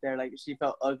shit right there. Like, she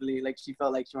felt ugly. Like, she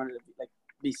felt like she wanted to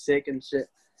be sick and shit.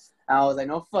 And I was like,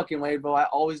 no fucking way, bro. I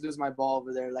always lose my ball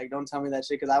over there. Like, don't tell me that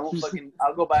shit, because I won't fucking,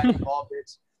 I'll go buy a new ball,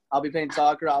 bitch. I'll be playing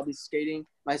soccer. I'll be skating.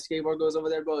 My skateboard goes over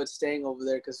there, bro. It's staying over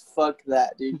there, because fuck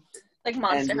that, dude. Like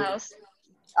Monster And, House.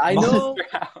 I know.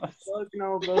 Monster House. Fuck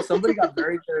no, bro. Somebody got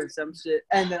buried there or some shit.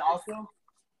 And then also,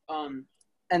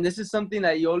 and this is something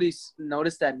that you only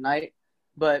noticed at night,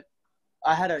 but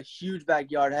I had a huge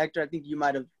backyard. Hector, I think you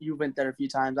went there a few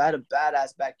times. I had a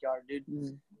badass backyard, dude.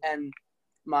 And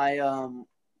my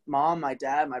mom, my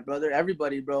dad, my brother,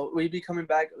 everybody, bro, we'd be coming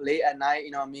back late at night,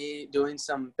 you know, me doing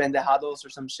some pendejados or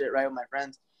some shit, right, with my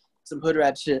friends, some hood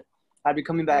rat shit. I'd be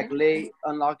coming back late,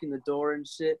 unlocking the door and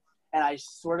shit. And I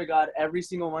swear to God, every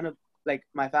single one of, like,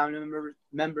 my family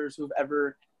members who've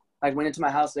ever, like, went into my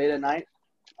house late at night,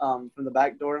 from the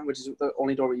back door, which is the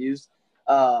only door we used,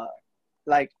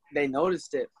 like, they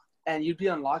noticed it. And you'd be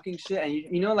unlocking shit, and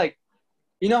you know, like,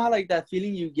 you know how, like, that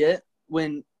feeling you get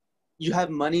when you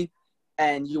have money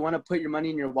and you want to put your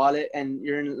money in your wallet and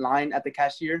you're in line at the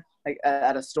cashier, like,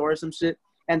 at a store or some shit,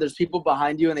 and there's people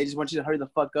behind you and they just want you to hurry the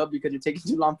fuck up because you're taking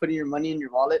too long putting your money in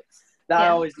your wallet. I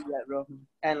always do that, bro.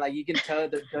 And, like, you can tell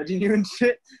they're judging you and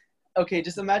shit. Okay,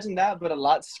 just imagine that, but a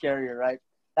lot scarier, right?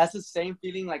 That's the same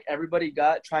feeling, like, everybody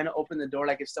got trying to open the door,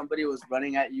 like, if somebody was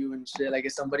running at you and shit, like,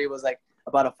 if somebody was, like,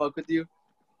 about to fuck with you.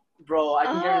 Bro, I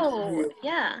can guarantee you.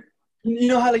 Yeah. You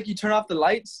know how, like, you turn off the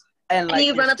lights and, like,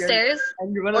 you run upstairs?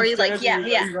 And you run or upstairs, you're like,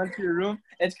 you run to your room.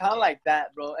 It's kind of like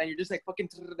that, bro. And you're just, like, fucking,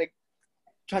 like,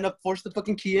 trying to force the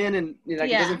fucking key in, and, you know,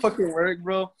 like, it doesn't fucking work,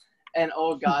 bro. And,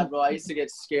 oh, God, bro, I used to get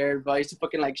scared, bro. I used to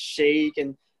fucking, like, shake,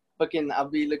 and fucking, I'll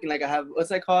be looking like I have, what's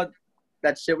that called?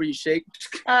 That shit where you shake?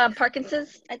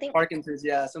 Parkinson's, I think. Parkinson's,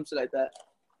 yeah, some shit like that.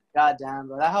 God damn,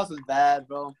 bro. That house was bad,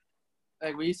 bro.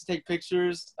 Like, we used to take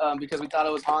pictures because we thought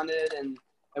it was haunted, and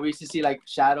we used to see, like,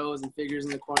 shadows and figures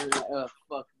in the corner. Like, oh,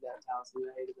 fuck that house, dude.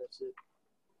 I hated that shit.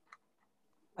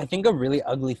 I think a really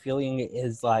ugly feeling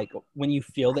is, like, when you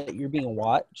feel that you're being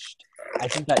watched. I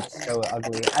think that's so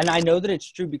ugly. And I know that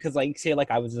it's true because, like, say,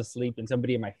 like, I was asleep and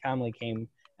somebody in my family came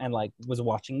and, like, was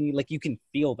watching me. Like, you can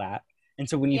feel that. And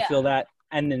so when you feel that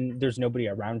and then there's nobody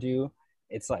around you,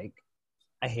 it's like,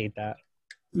 I hate that.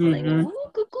 Mm-hmm.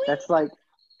 That's like,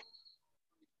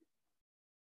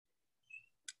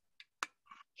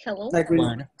 Hello? Like when,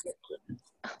 Word.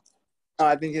 oh,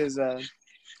 I think his thing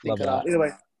Love cut out. that. Either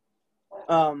way,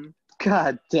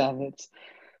 God damn it.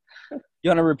 You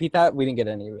want to repeat that? We didn't get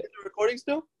any of it. is the recording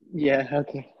still? Yeah,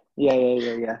 okay.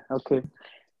 Yeah. Okay.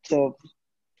 So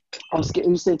I'm scared.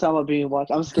 You say talking about being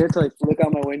watched. I'm scared to like look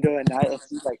out my window at night and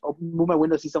see like move my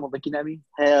window, see someone looking at me.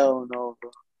 Hell no,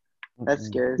 bro. That's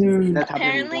scary. Dude. That's happening.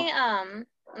 Apparently,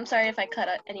 I'm sorry if I cut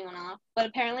anyone off, but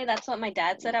apparently that's what my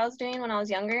dad said I was doing when I was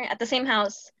younger at the same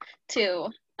house too.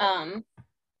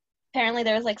 Apparently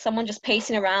there was like someone just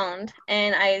pacing around,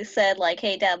 and I said like,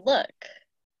 "Hey, Dad, look."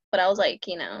 But I was like,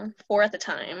 4 at the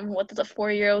time. What does a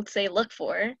 4-year-old say look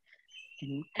for?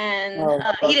 Mhm. And Oh,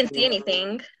 he didn't see fuck.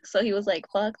 anything, so he was like,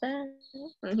 "Fuck that,"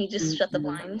 and he just shut the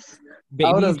blinds. I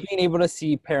Babies would've- being able to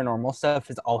see paranormal stuff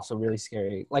is also really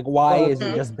scary. Like, why Bro, is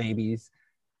it Mhm. just babies?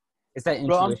 It's that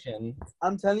Bro, intuition.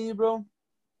 I'm telling you, bro.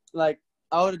 Like,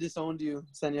 I would have disowned you,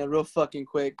 Senya, real fucking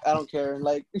quick. I don't care.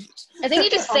 Like, I think you're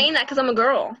just saying that because I'm a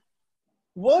girl.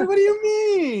 what? What do you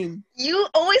mean? You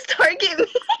always target me.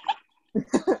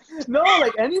 No,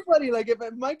 like anybody. Like if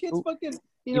my kid's Ooh. fucking,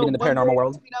 Even in the one paranormal day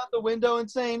world? looking out the window and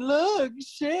saying, "Look,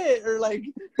 shit," or like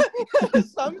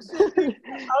some shit. Dude.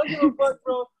 I don't give a fuck,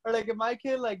 bro. Or like if my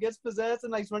kid like gets possessed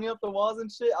and like running up the walls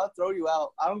and shit, I'll throw you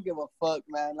out. I don't give a fuck,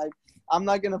 man. Like I'm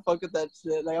not gonna fuck with that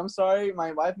shit. Like I'm sorry,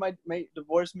 my wife might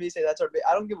divorce me, say that's our baby.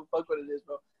 I don't give a fuck what it is,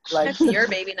 bro. Like That's your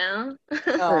baby now. oh,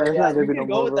 That's yeah, not you baby can no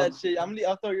go more, with bro. that shit.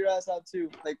 I'll throw your ass out too.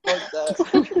 Like fuck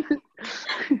that,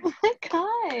 Oh my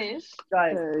gosh.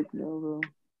 guys. Heck no, bro.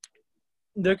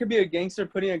 There could be a gangster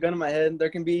putting a gun in my head. There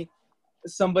can be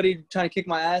somebody trying to kick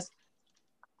my ass.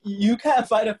 You can't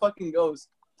fight a fucking ghost.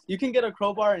 You can get a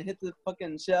crowbar and hit the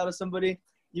fucking shit out of somebody.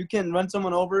 You can run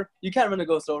someone over. You can't run a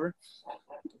ghost over.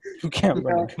 You can't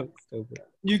run a ghost over.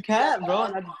 You can't,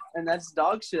 bro. And that's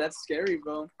dog shit. That's scary,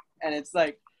 bro. And it's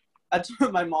like, that's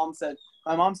what my mom said.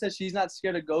 My mom said she's not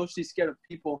scared of ghosts. She's scared of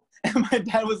people. And my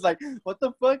dad was like, what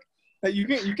the fuck? Like you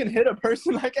can hit a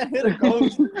person. I can hit a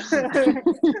ghost.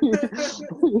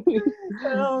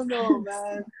 I don't know,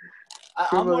 man.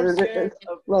 I'm more scared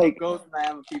of like ghosts than I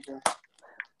am of people.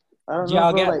 I don't Yeah, know,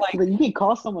 I'll bro. get, Like you can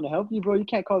call someone to help you, bro. You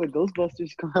can't call the Ghostbusters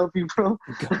to come help you, bro.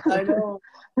 I know.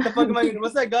 What the fuck am I?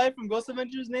 What's that guy from Ghost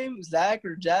Adventures name? Zach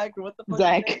or Jack or what the fuck? his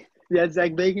name? Zach. Yeah,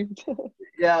 Zach Bacon.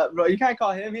 Yeah, bro. You can't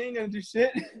call him. He ain't gonna do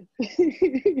shit.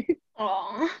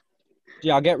 Aw.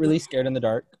 Yeah, I'll get really scared in the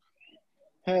dark.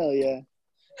 Hell yeah.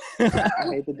 I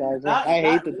hate the dark, bro. I hate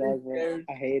Not the really dark, bro. scared.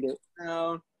 I hate it.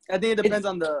 No, I think it depends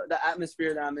on the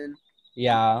atmosphere that I'm in.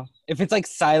 Yeah. If it's like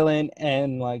silent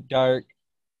and like dark,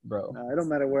 bro. It don't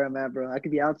matter where I'm at, bro. I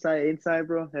could be outside, inside,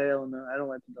 bro. Hell no. I don't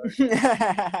like the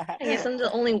dark. I guess I'm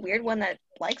the only weird one that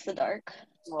likes the dark.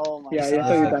 Oh my Yeah, god. I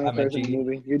thought you were I'm dying a first in the G.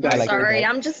 movie. You're I dying like first. Sorry, that.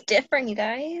 I'm just different, you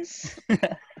guys.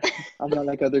 I'm not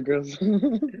like other girls.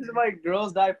 This is why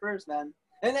girls die first, man.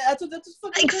 And that's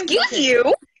fucking crazy. Excuse Okay.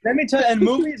 you. Let me tell you, in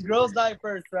movies, girls die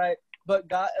first, right? But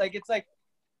God, like it's like,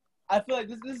 I feel like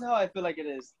this is how I feel like it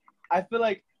is. I feel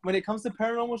like when it comes to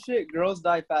paranormal shit, girls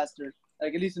die faster.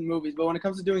 Like at least in movies. But when it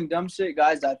comes to doing dumb shit,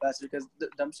 guys die faster because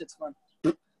dumb shit's fun.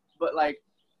 But like,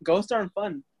 ghosts aren't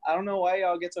fun. I don't know why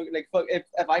y'all get so like fuck. If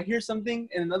I hear something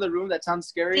in another room that sounds The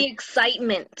scary,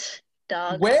 excitement,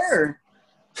 dog. where?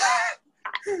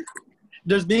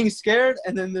 There's being scared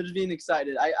and then there's being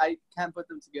excited. I can't put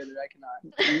them together. I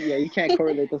cannot. Yeah, you can't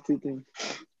correlate those two things.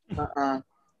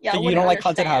 Yeah, So you don't like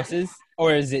haunted houses?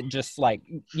 Or is it just like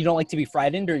you don't like to be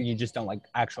frightened or you just don't like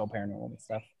actual paranormal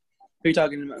stuff? Are you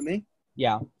talking about me?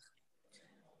 Yeah.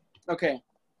 Okay.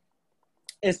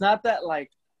 It's not that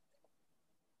like.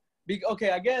 Okay,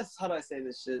 I guess how do I say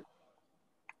this shit?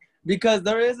 Because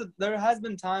there has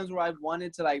been times where I've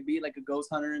wanted to like be like a ghost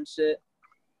hunter and shit.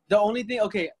 The only thing,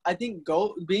 okay, I think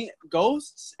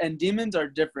ghosts and demons are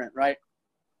different, right?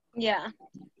 Yeah.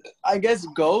 I guess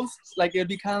ghosts, like it'd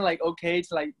be kind of like okay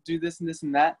to like do this and this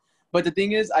and that. But the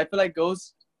thing is, I feel like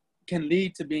ghosts can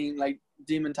lead to being like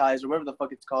demonetized or whatever the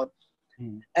fuck it's called.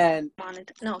 And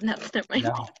No, never mind.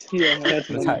 No. Yeah, that's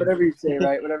That's fine. whatever you say,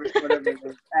 right? Whatever it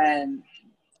is. And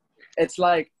it's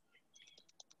like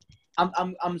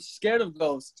I'm scared of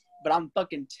ghosts, but I'm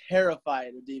fucking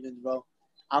terrified of demons, bro.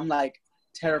 I'm like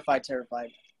terrified.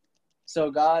 So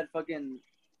God fucking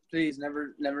please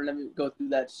never let me go through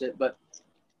that shit. But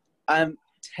I'm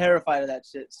terrified of that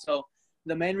shit. So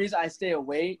the main reason I stay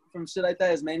away from shit like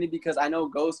that is mainly because I know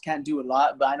ghosts can't do a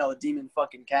lot, but I know a demon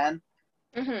fucking can.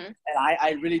 Mm-hmm. And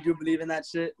I really do believe in that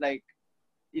shit. Like,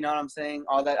 you know what I'm saying?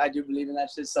 All that, I do believe in that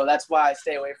shit. So that's why I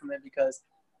stay away from it, because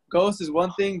ghost is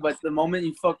one thing, but the moment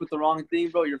you fuck with the wrong thing,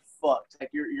 bro, you're fucked.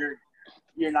 Like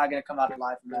you're not gonna come out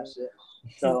alive from that shit.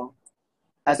 So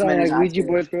As Sorry, many like Ouija as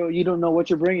boards, bro. You don't know what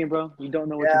you're bringing, bro. You don't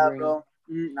know what you're Yeah, bringing. bro.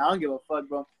 I don't give a fuck,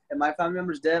 bro. If my family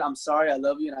member's dead, I'm sorry. I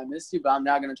love you and I miss you, but I'm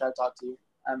not gonna try to talk to you.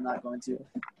 I'm not going to.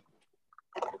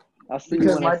 I'll see you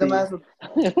Because when my I see dumbass.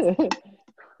 you.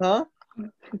 Huh?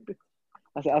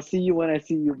 I said, I'll see you when I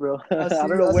see you, bro. I see don't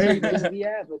you- know I'll where see it's you. gonna be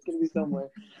at, but it's gonna be somewhere.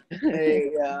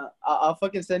 Hey, yeah. I'll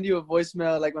fucking send you a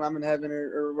voicemail like when I'm in heaven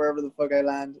or wherever the fuck I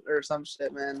land or some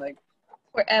shit, man. Like,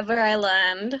 Wherever I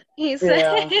land, he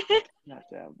said. yeah.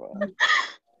 Goddamn, bro.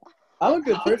 I'm a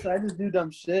good person. I just do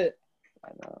dumb shit. I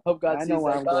know. Hope God I sees know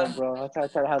where that. I'm God. going, bro. I try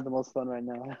to have the most fun right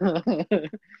now.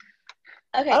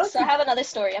 Okay, so I have another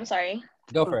story. I'm sorry.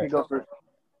 Go for Okay, it. go for it.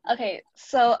 Okay,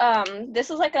 so this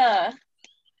is like a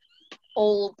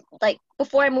old, like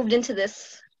before I moved into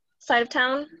this side of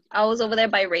town, I was over there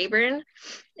by Rayburn.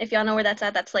 If y'all know where that's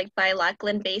at, that's like by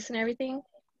Lackland Base and everything.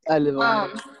 I live over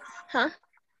here. Huh?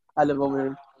 I live over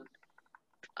here.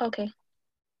 Okay.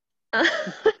 Alright,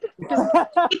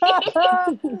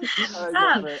 go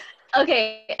Stop. for it.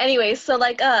 Okay, anyway, so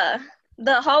like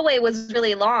the hallway was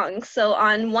really long. So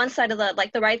on one side of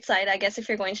the right side, I guess if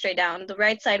you're going straight down, the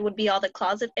right side would be all the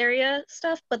closet area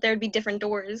stuff, but there'd be different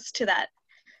doors to that.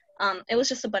 It was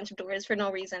just a bunch of doors for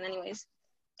no reason anyways.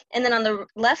 And then on the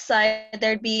left side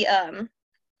there'd be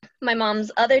my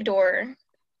mom's other door,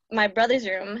 my brother's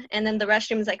room, and then the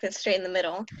restroom is like this straight in the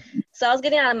middle. So I was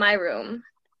getting out of my room,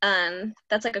 and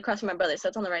that's like across from my brother, so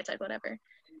it's on the right side, whatever.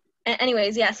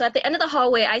 Anyways, yeah, so at the end of the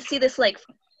hallway, I see this like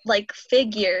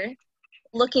figure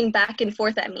looking back and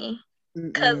forth at me.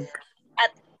 Because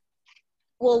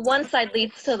one side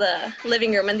leads to the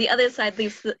living room and the other side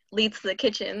leads to the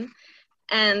kitchen.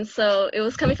 And so it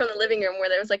was coming from the living room where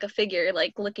there was like a figure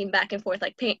like looking back and forth,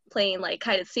 like playing like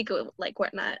hide and seek, like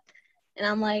whatnot. And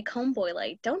I'm like, homeboy,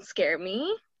 like, don't scare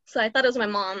me. So I thought it was my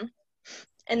mom.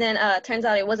 And then turns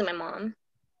out it wasn't my mom.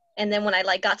 And then when I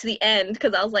like got to the end,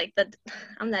 because I was like,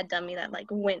 I'm that dummy that like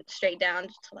went straight down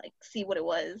to like see what it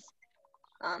was.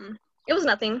 It was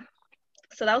nothing.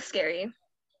 So that was scary.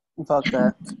 Fuck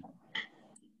that.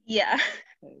 Yeah.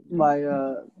 My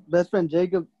best friend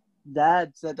Jacob,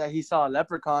 dad said that he saw a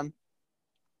leprechaun.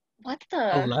 What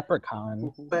A the?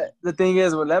 leprechaun. But the thing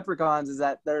is with leprechauns is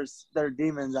that they're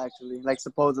demons actually, like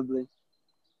supposedly.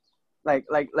 Like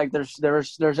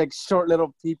there's like short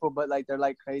little people, but like they're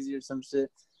like crazy or some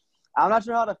shit. I'm not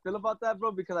sure how to feel about that,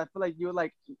 bro, because I feel like you would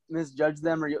like misjudge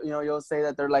them, or you'll say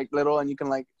that they're like little and you can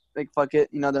like fuck it,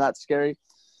 they're not scary.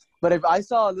 But if I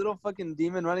saw a little fucking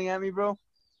demon running at me, bro,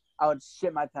 I would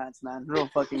shit my pants, man, real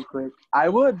fucking quick. I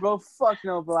would, bro. Fuck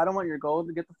no, bro. I don't want your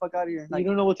gold. Get the fuck out of here. Like, you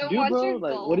don't know what to I do, want bro. your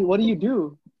Like, gold. what do you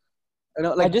do?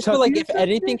 I just feel like Chucky if or some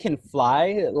anything shit? can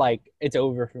fly, like it's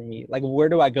over for me. Like where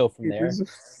do I go from there?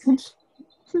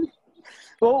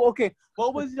 Well, okay.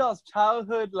 What was y'all's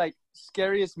childhood like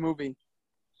scariest movie?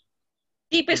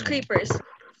 Jeepers Creepers.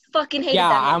 Fucking hated Yeah,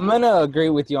 that I'm movie. gonna agree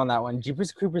with you on that one.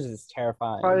 Jeepers Creepers is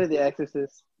terrifying. Probably The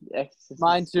Exorcist. The Exorcist.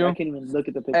 Mine too. I can't even look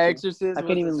at the picture. Exorcist. I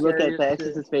can't even look at the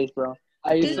Exorcist face, bro.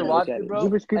 I used to Can't watch look at it, it. bro,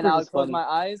 Jeepers and Creepers I would is close funny. my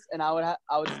eyes and I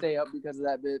would stay up because of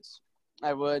that bitch.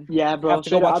 I would. Yeah, bro. have to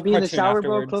go Straight up, watch I'll be in the cartoon shower,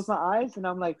 bro. afterwards. Close my eyes, and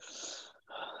I'm like.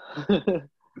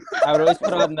 I would always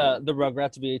put on the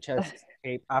Rugrats VHS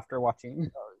tape after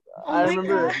watching. Oh I my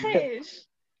remember. gosh.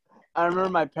 I remember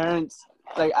my parents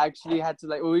like actually had to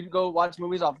like we'd go watch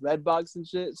movies off Redbox and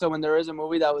shit. So when there was a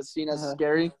movie that was seen as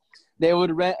scary, they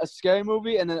would rent a scary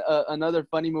movie and then another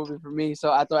funny movie for me.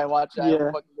 So after I watched it, I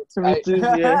would fucking get Me too,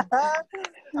 yeah. I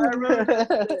remember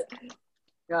that shit.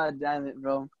 God damn it,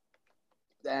 bro.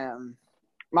 Damn.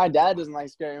 My dad doesn't like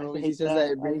scary I used to movies. hate He says that.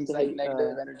 that it I brings used to like hate,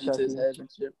 negative energy to his Chucky. head and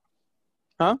shit.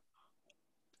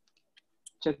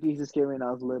 Chucky used to scare me when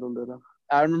I was little.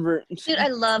 I remember. Dude, I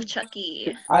love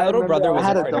Chucky. My little remember brother I was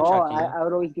had a afraid of doll. Chucky. I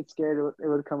would always get scared it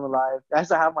would come alive. I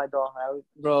used to have my doll.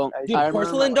 Bro, I Dude, I remember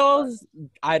porcelain my- dolls,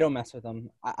 I don't mess with them.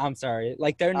 I'm sorry.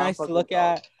 Like they're I don't nice fuck to with look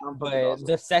dolls. at, I don't fuck with but dolls.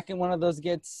 the second one of those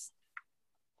gets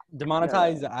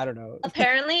demonetized, I don't know.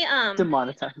 Apparently,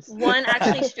 demonetized. one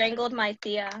actually strangled my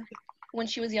Thea when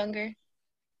she was younger.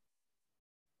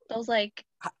 Those like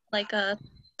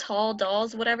tall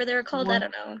dolls, whatever they were called. I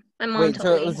don't know. My mom Wait, told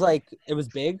so me. it was like it was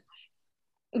big?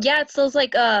 Yeah, it's those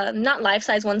like not life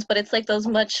size ones, but it's like those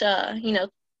much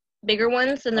bigger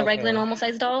ones than the regular Okay. normal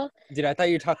size doll. Dude, I thought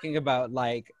you were talking about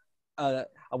like a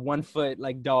 1 foot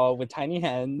like doll with tiny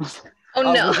hands. Oh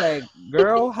I no. was like,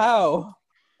 girl, how?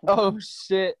 Oh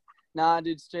shit. Nah,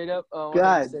 dude, straight up. Oh, what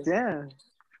God did I say? damn.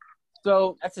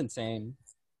 So That's insane.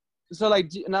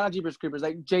 like not Jeepers Creepers,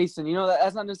 like Jason.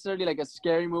 That's not necessarily like a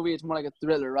scary movie. It's more like a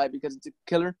thriller, right? Because it's a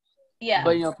killer. Yeah.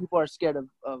 But people are scared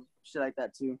of shit like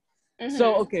that too. Mhm.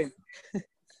 So okay,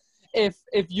 if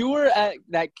you were at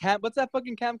that camp, what's that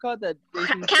fucking camp called? That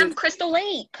Camp Crystal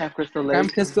Lake. Camp Crystal Lake.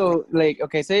 Camp Crystal Lake.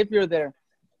 Okay, say if you're there,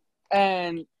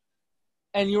 and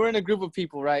you were in a group of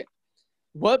people, right?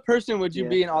 What person would you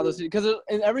be in all those? Because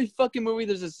in every fucking movie,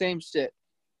 there's the same shit.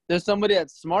 There's somebody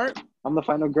that's smart. I'm the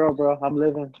final girl, bro. I'm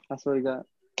living. That's what we got.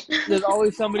 There's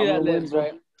always somebody that lives,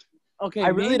 right? Okay. I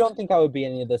really don't think I would be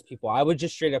any of those people. I would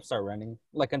just straight up start running,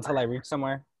 like until I reach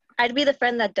somewhere. I'd be the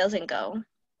friend that doesn't go.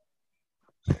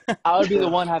 I would be the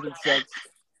one having sex.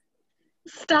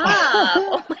 Stop.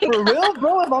 Oh my For God. real,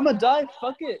 bro? If I'm gonna die,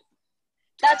 fuck it.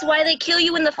 That's why they kill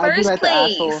you in the I'd be first like the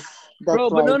asshole. place. That's Bro,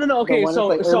 but no. Okay, so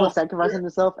everyone's sacrificing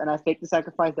themselves, and I fake the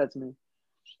sacrifice. That's me.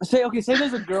 say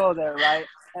there's a girl there, right?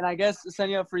 And I guess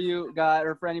Senya, for you, guy,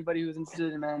 or for anybody who's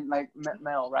interested in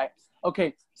male, right?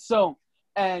 Okay, so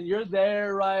and you're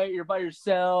there, right? You're by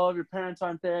yourself. Your parents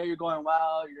aren't there. You're going,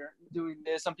 wow, you're doing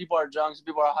this. Some people are drunk. Some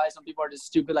people are high. Some people are just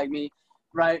stupid like me,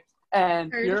 right?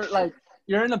 And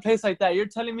you're in a place like that. You're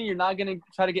telling me you're not gonna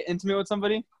try to get intimate with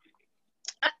somebody?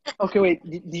 Okay,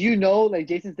 wait. Do you know like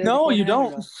Jason's there? No, you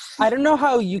beforehand or don't. no? I don't know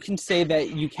how you can say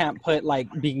that you can't put like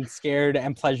being scared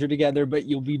and pleasure together, but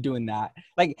you'll be doing that.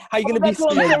 Like, how you gonna be That's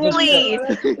what I'm scared? saying.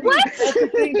 Exactly. What? That's the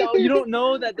thing, though. You don't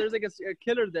know that there's like a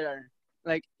killer there.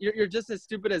 Like you're just as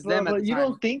stupid as them Bro, at the you time.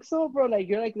 don't think so, bro? Like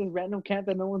you're like this random camp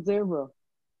that no one's there, bro.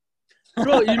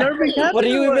 Bro, you never been camping? What are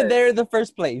you or even what? there in the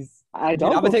first place? I Dude,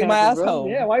 don't. I'ma go take my camping, ass bro. home.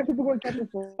 Yeah, why are people going camping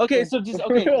for? Okay, so just Why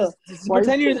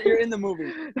pretend is- you're in the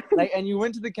movie, like, and you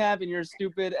went to the camp and you're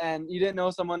stupid and you didn't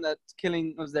know someone that's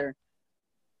killing was there.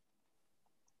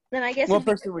 Then I guess What it'd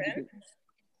be person would you different. be?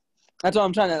 That's what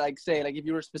I'm trying to like say. Like if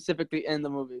you were specifically in the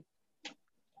movie.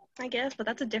 I guess, but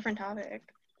that's a different topic.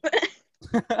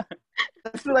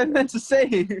 That's what I meant to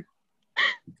say.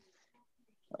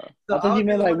 I thought you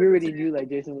meant like we already knew like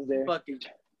Jason was there. Fucking.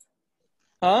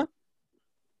 Huh?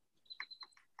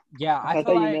 Yeah, I I thought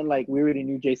feel you like meant like we already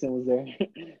knew Jason was there.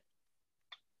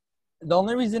 the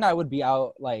only reason I would be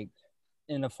out like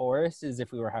in the forest is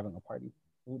if we were having a party.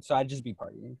 So I'd just be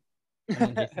partying.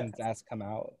 And then Jason's ass come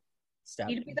out, stab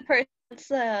You'd be me. the person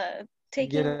that's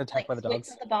taking Get attacked by the swigs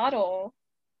dogs. of the bottle.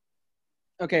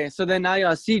 Okay, so then now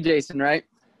y'all see Jason, right?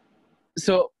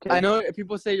 So Okay. I know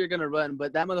people say you're gonna run,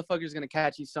 but that motherfucker's gonna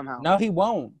catch you somehow. No, he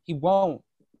won't. He won't.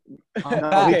 I'm No,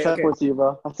 back. he Okay. teleports you,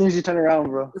 bro. As soon as you turn around,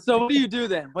 bro. So what do you do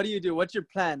then? What do you do? What's your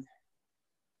plan?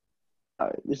 All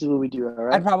right, this is what we do, all I'd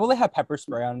right? probably have pepper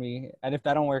spray on me, and if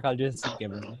that don't work, I'll just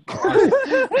give him.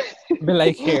 Be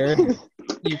like, here,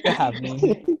 you can have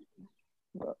me.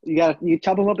 You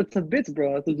chop them up into bits,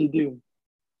 bro. That's what you do.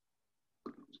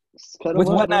 Just cut 'em With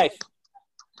up, what bro. knife?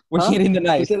 We're Huh? eating the You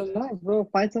knife. said a knife, bro.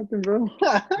 Find something, bro.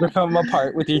 Rip them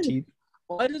apart with your teeth.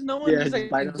 Why does no one Yeah, just just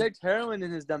like bite 'em. inject heroin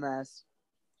in his dumb ass?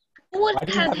 Who would Why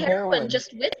do you have have heroin heroin?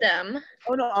 just with them?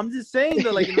 Oh no, I'm just saying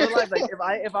though, like in real life, like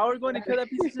if I were going to kill that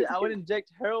piece of shit, I would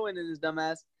inject heroin in his dumb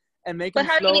ass and make But him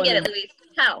how are you slow. gonna get and it, Luis?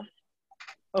 How?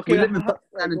 Okay, We live in like, San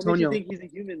what makes Antonio. you think he's a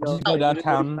human, though? Just go Like,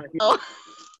 downtown. what is not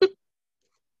Oh,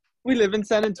 We live in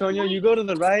San Antonio. You go to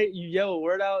the right, you yell a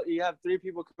word out, you have 3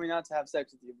 people coming out to have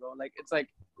sex with you, bro. Like it's like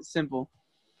simple.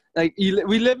 Like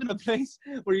we live in a place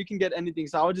where you can get anything.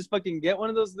 So I would just fucking get one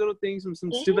of those little things from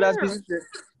some stupid ass piece of shit,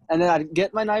 and then I'd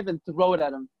get my knife and throw it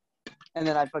at him, and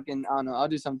then I don't know, I'll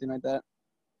do something like that.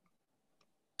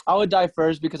 I would die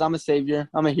first because I'm a savior.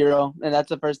 I'm a hero, and that's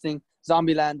the first thing.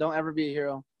 Zombieland, don't ever be a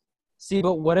hero. See,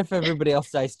 but what if everybody else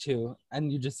dies too,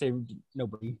 and you just say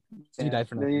nobody? So you die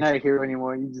for Then you're nothing. not a hero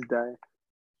anymore. You just die.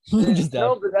 You just die.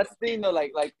 No, but that's the thing though.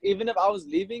 Like even if I was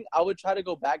leaving, I would try to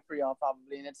go back for y'all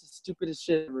probably, and it's the stupidest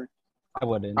shit ever. I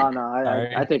wouldn't. Oh, no. I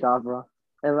Sorry. take off, bro.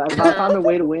 If I found a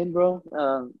way to win, bro,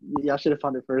 y'all should have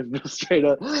found it first, bro. Straight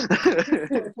up. as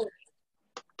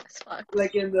fuck.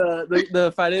 Like in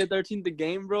the Friday the 13th, the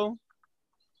game, bro.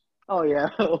 Oh, yeah.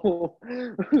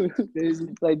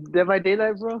 Like, Dead by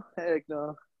Daylight, bro? Heck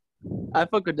no. I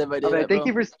fuck with Dead by Okay, Daylight,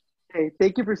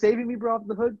 thank you for saving me, bro, off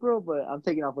the hook, bro, but I'm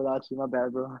taking off without you. My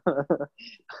bad, bro.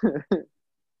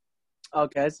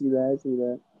 Okay, I see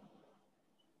that.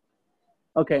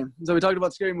 Okay, so we talked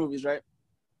about scary movies, right?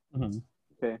 Mhm.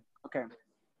 Okay.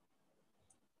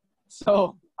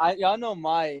 So y'all know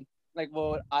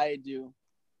what I do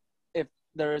if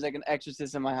there is like an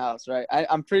exorcist in my house, right?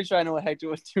 I'm pretty sure I know what Hector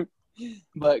would do.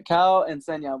 But Cal and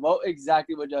Senya, what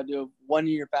exactly would y'all do if one of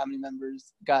your family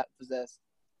members got possessed?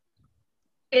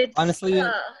 It's Honestly-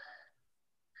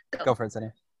 Go for it,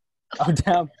 Sunny. Oh,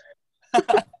 damn. do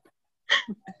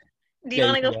you Yeah,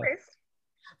 want to you go can go. first?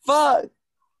 Fuck!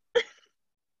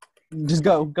 Just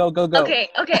go.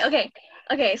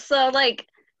 Okay. So like,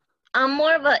 I'm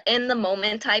more of a in the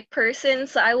moment type person,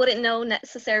 so I wouldn't know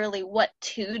necessarily what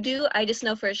to do. I just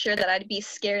know for sure that I'd be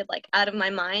scared like out of my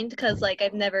mind because like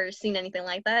I've never seen anything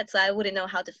like that, so I wouldn't know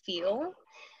how to feel.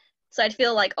 So I'd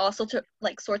feel like all sorts of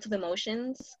like sorts of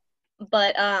emotions.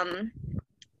 But I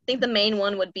think the main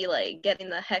one would be like getting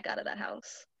the heck out of that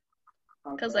house.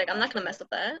 Cause like I'm not gonna mess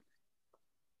with that.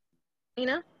 You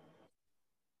know?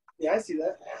 Yeah, I see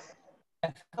that.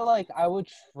 I feel like I would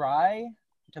try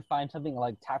to find something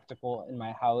like tactical in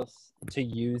my house to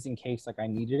use in case like I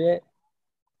needed it.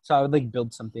 So I would like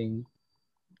build something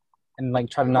and like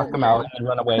try to knock them out and then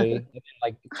run away and then,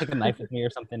 like take a knife with me or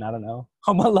something. I don't know.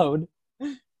 Home Alone.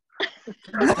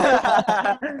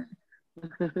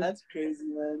 That's crazy,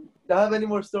 man. Do I have any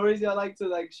more stories y'all like to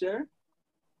like share?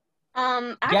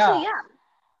 Actually, yeah.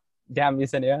 Damn, you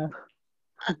said yeah.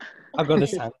 I'll go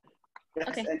this time. Yes,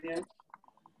 Okay. Enya?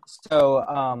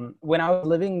 So when I was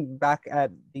living back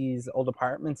at these old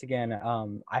apartments again,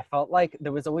 I felt like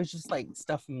there was always just like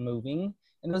stuff moving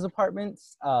in those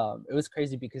apartments. It was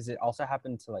crazy because it also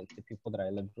happened to like the people that I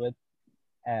lived with.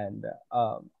 And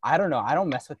I don't know, I don't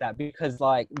mess with that because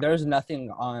like there's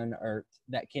nothing on earth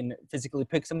that can physically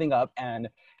pick something up and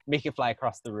make it fly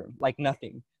across the room. Like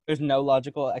nothing. There's no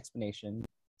logical explanation.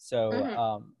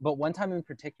 So but one time in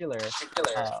particular,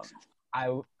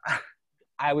 I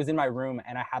I was in my room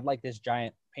and I had like this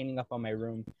giant painting up on my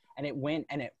room and it went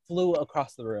and it flew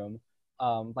across the room,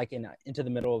 like into the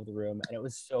middle of the room, and it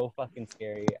was so fucking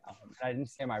scary. And I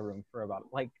didn't stay in my room for about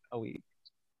like a week.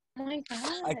 Oh my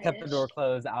god. I kept the door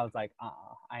closed. I was like,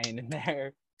 I ain't in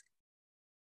there.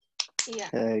 Yeah.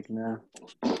 Heck no.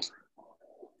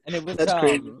 And it was That's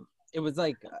crazy. it was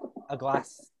like a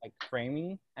glass like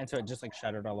framing, and so it just like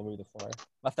shattered all over the floor.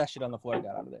 Left that shit on the floor,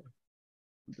 got out of there.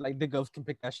 Like the ghost can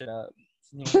pick that shit up.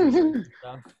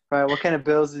 Right, what kind of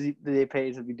bills do they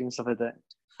pay to be doing stuff like that?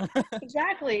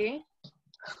 Exactly.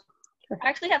 I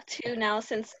actually have two now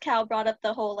since Cal brought up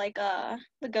the whole like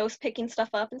the ghost picking stuff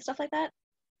up and stuff like that.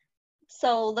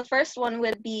 So the first one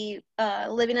would be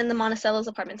living in the Monticello's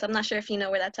apartments. I'm not sure if you know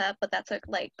where that's at, but that's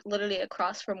like literally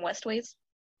across from Westways.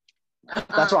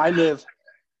 That's where I live.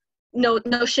 No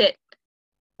shit.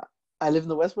 I live in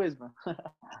the Westways, man.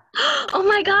 Oh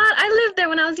my god, I lived there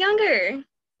when I was younger.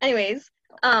 Anyways,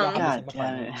 God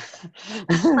damn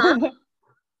it.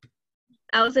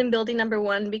 I was in building number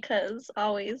 1 because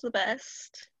always the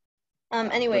best.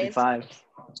 Anyways, 45.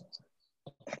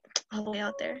 all the way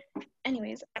out there.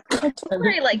 Anyways,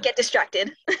 before I like get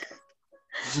distracted.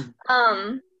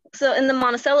 So in the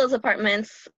Monticello's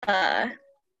apartments, I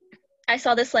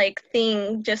saw this like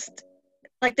thing, just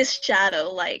like this shadow,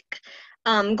 like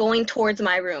going towards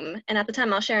my room. And at the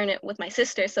time I was sharing it with my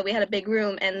sister, so we had a big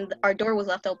room and our door was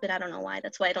left open. I don't know why.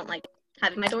 That's why I don't like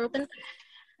having my door open.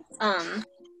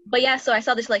 But yeah, so I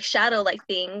saw this like shadow like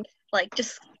thing, like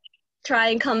just try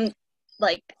and come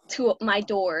like to my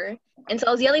door. And so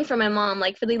I was yelling for my mom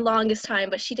like for the longest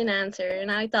time, but she didn't answer,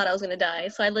 and I thought I was gonna die.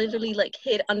 So I literally like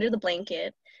hid under the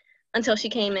blanket until she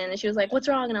came in, and she was like, "What's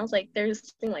wrong?" And I was like, "There's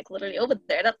something like literally over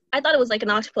there." I thought it was like an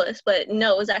octopus, but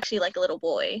no, it was actually like a little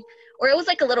boy, or it was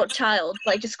like a little child,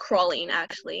 like just crawling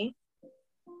actually.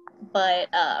 But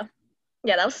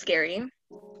yeah, that was scary.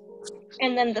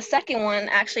 And then the second one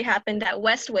actually happened at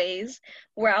Westways,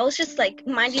 where I was just like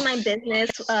minding my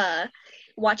business,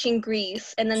 watching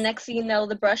Grease, and then next thing you know,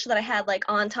 the brush that I had like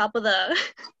on top of the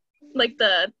like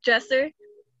the dresser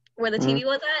where the TV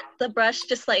was at, the brush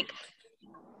just like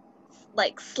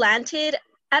slanted.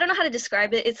 I don't know how to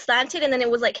describe it. It's slanted and then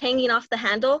it was like hanging off the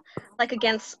handle, like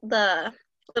against the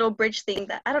little bridge thing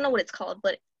that I don't know what it's called,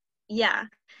 but yeah.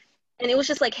 And it was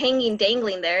just like hanging,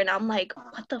 dangling there, and I'm like,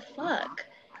 what the fuck?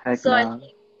 Heck So I no.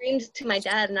 screamed to my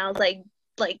dad, and I was like,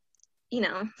 you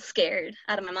know, scared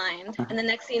out of my mind. And the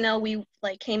next thing you know, we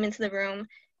like came into the room, and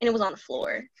it was on the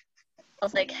floor. I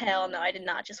was like, hell no, I did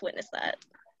not just witness that.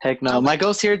 Heck no. My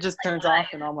ghost here just turns off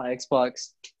and on my Xbox.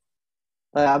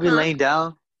 Like, I'll be laying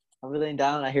down.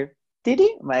 And I hear,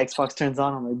 dee. My Xbox turns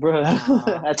on. I'm like, bro.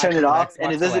 I turn it off,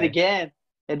 and it does it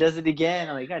again.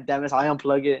 I'm like, God damn it, so I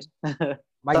unplug it.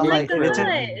 My So I'm like,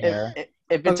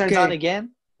 if it turns on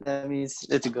again, that means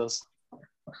it's a ghost.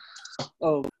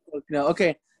 Oh, no.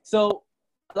 Okay. So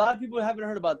a lot of people haven't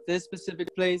heard about this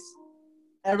specific place.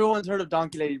 Everyone's heard of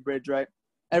Donkey Lady Bridge, right?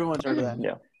 Everyone's heard of that.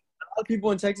 Yeah. A lot of people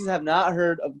in Texas have not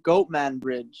heard of Goatman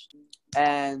Bridge.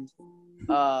 And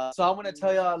so I'm going to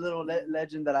tell you a little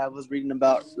legend that I was reading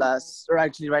about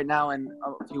right now and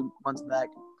a few months back.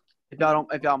 If y'all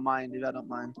don't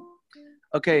mind.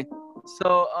 Okay.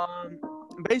 So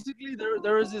basically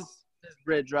there is this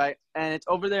bridge, right? And it's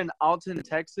over there in Alton,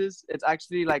 Texas. It's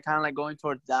actually like kind of like going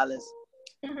towards Dallas.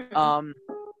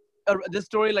 this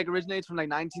story like originates from like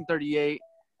 1938.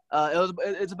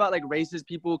 It's about like racist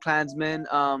people, Klansmen.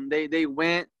 They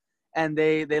went and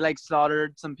they like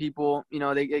slaughtered some people. You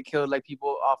know, they killed like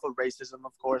people off of racism,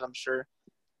 of course, I'm sure.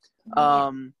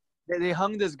 They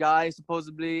hung this guy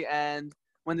supposedly, and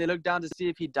when they looked down to see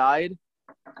if he died,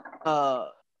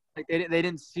 like they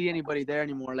didn't see anybody there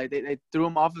anymore. Like they threw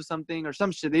him off of something or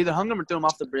some shit. They either hung him or threw him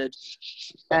off the bridge.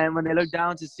 And when they looked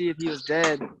down to see if he was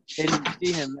dead, they didn't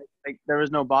see him. Like there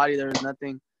was no body, there was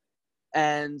nothing.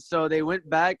 And so they went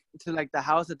back to like the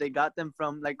house that they got them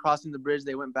from, like crossing the bridge.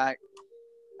 They went back,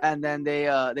 and then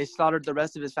they slaughtered the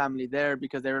rest of his family there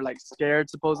because they were like scared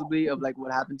supposedly of like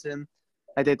what happened to him.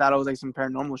 Like they thought it was like some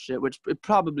paranormal shit, which it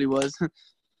probably was.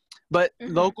 But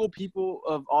local people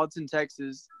of Alton,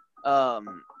 Texas,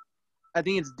 I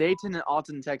think it's Dayton and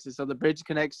Alton, Texas. So the bridge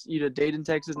connects you to Dayton,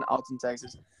 Texas and Alton,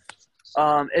 Texas.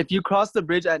 If you cross the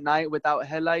bridge at night without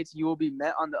headlights, you will be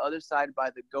met on the other side by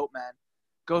the Goat Man.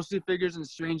 Ghostly figures and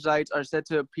strange lights are said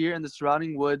to appear in the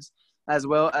surrounding woods, as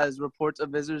well as reports of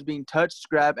visitors being touched,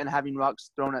 grabbed, and having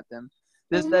rocks thrown at them.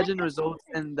 This legend results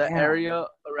in the area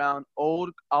around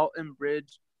Old Alton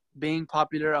Bridge being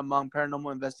popular among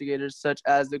paranormal investigators such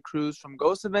as the crews from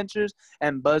Ghost Adventures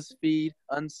and BuzzFeed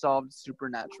Unsolved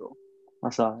Supernatural. I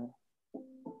saw it.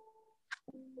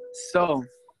 So,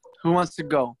 who wants to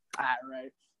go? All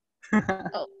right.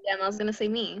 Oh, damn, I was gonna say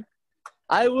me.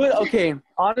 I would. Okay,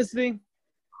 honestly.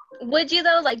 Would you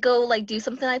though, like go like do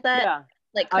something like that? Yeah,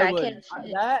 like I would.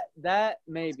 crackhead. That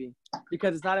maybe,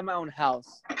 because it's not in my own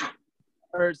house,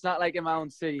 or it's not like in my own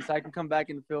city, so I can come back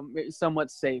and feel somewhat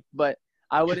safe. But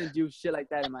I wouldn't do shit like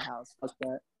that in my house. Fuck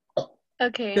that.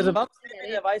 Okay. Because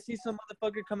if I see some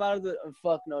motherfucker come out of the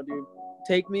fuck no, dude,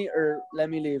 take me or let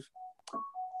me leave.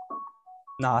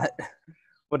 Not.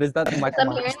 What is that?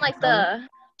 I'm hearing like the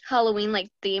Halloween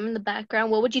like theme in the background.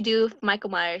 What would you do if Michael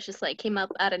Myers just like came up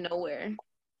out of nowhere?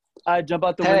 I'd jump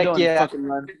out the Heck window yeah. and fucking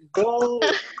run. Go.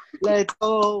 Let's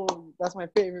go. That's my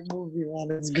favorite movie, man.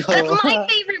 Let's go. That's my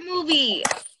favorite movie.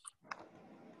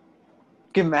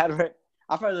 Get mad, right?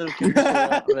 I'll probably little kid.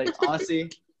 Like,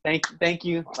 honestly, thank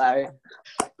you, Larry.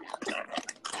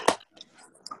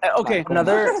 Okay,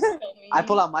 Another I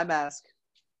pull out my mask.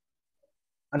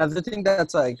 Another thing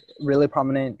that's like really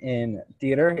prominent in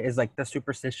theater is like the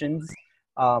superstitions.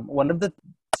 One of the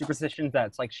superstitions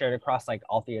that's like shared across like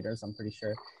all theaters, I'm pretty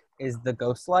sure, is the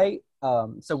ghost light.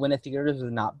 So when a theater is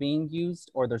not being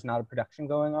used or there's not a production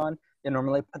going on, they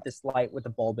normally put this light with a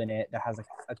bulb in it that has like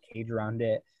a cage around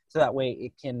it, so that way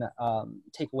it can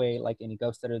take away like any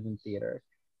ghosts that are in the theater.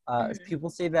 People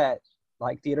say that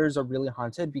like theaters are really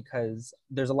haunted because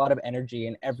there's a lot of energy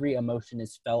and every emotion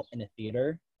is felt in a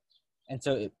theater. And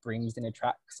so it brings and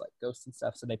attracts like ghosts and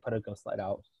stuff. So they put a ghost light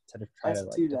out to try to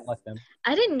like deflect them.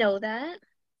 I didn't know that.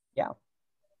 Yeah.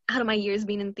 Out of my years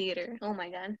being in theater. Oh my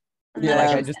god. Yeah,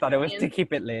 like I just thought it was to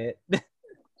keep it lit.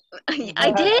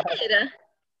 I did.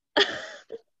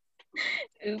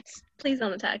 Oops. Please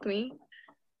don't attack me.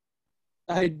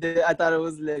 I did. I thought it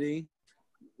was Liddy.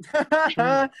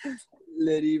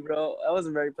 Liddy, bro. That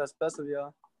wasn't very plus of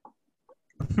y'all.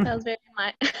 That was very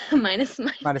minus.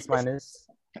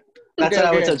 That's what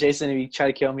I would tell Jason if he tried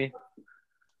to kill me.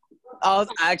 I was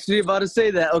actually about to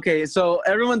say that. Okay, so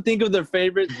everyone think of their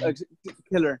favorite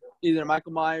killer. Either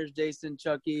Michael Myers, Jason,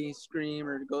 Chucky, Scream,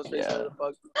 or Ghostface. Yeah. Whatever the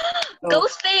fuck. So,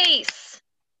 Ghostface!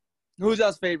 who's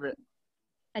y'all's favorite?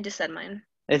 I just said mine.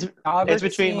 It's ever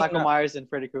between seen, Michael Myers and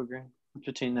Freddy Krueger. It's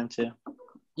between them two.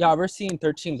 Y'all ever seen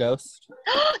 13 Ghosts?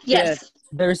 Yes.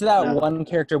 There's that one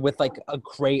character with like a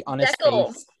crate on his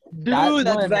Deckle. face. Dude,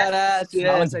 that's one- badass.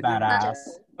 That one's I do. badass.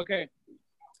 Okay.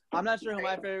 I'm not sure who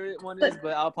my favorite one is,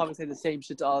 but I'll probably say the same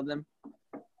shit to all of them.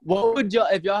 What would y'all,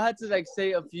 if y'all had to like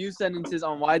say a few sentences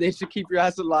on why they should keep your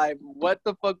ass alive, what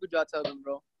the fuck would y'all tell them,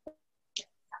 bro?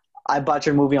 I bought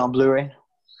your movie on Blu-ray.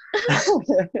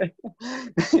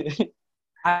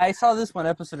 I saw this one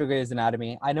episode of Grey's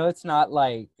Anatomy. I know it's not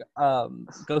like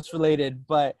ghost related,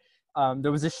 but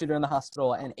there was a shooter in the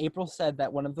hospital, and April said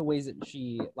that one of the ways that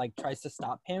she like tries to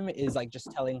stop him is like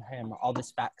just telling him all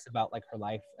these facts about like her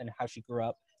life and how she grew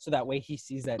up, so that way he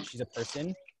sees that she's a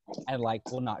person and like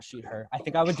will not shoot her. I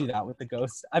think I would do that with the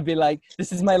ghost. I'd be like,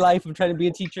 "This is my life. I'm trying to be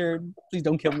a teacher. Please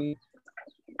don't kill me."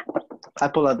 I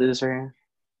pull out this right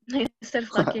here. I said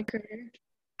fuck your career.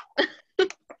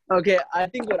 Okay, I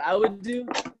think what I would do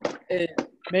is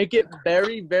make it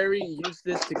very, very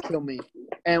useless to kill me.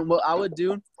 And what I would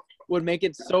do would make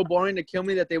it so boring to kill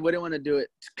me that they wouldn't want to do it.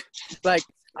 Like,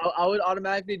 I would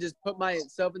automatically just put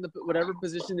myself in the whatever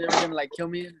position they were going to, like, kill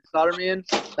me and slaughter me in.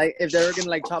 Like, if they were going to,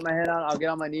 like, chop my head out, I'll get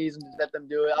on my knees and just let them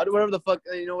do it. I'll do whatever the fuck,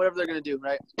 whatever they're going to do,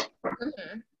 right?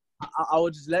 Mm-hmm. I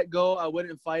would just let go. I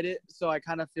wouldn't fight it. So I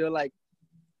kind of feel like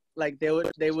they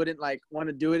wouldn't like want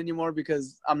to do it anymore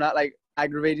because I'm not like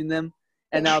aggravating them.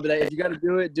 And now I'll be like, if you got to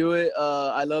do it, do it.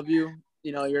 I love you.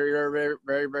 You know, you're a very,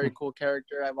 very, very cool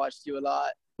character. I watched you a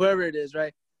lot. Whoever it is,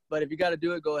 right? But if you got to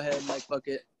do it, go ahead and like fuck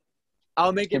it.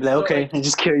 I'll make it. You'd be like, so, okay, and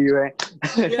just kill you, right?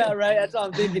 yeah, right. That's what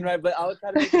I'm thinking, right? But I would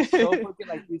try to make it so fucking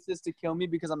like useless to kill me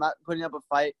because I'm not putting up a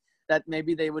fight. That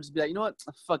maybe they would just be like, you know what?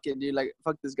 Fuck it, dude. Like,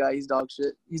 fuck this guy. He's dog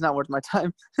shit. He's not worth my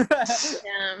time.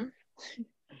 Yeah.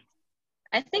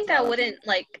 I think I wouldn't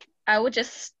like. I would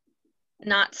just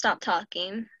not stop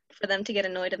talking for them to get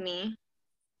annoyed of me,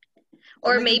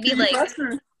 or maybe like,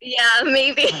 yeah,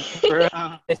 maybe.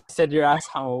 They said your ass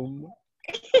home.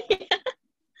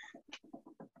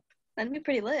 That'd be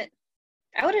pretty lit.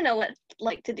 I wouldn't know what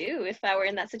like to do if I were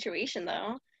in that situation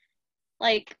though.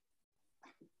 Like,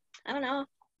 I don't know.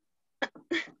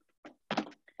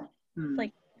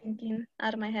 Like thinking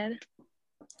out of my head.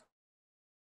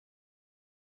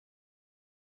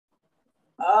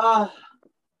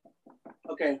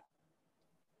 Okay.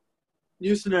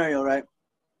 New scenario, right?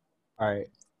 All right.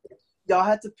 Y'all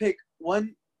had to pick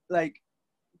one like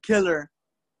killer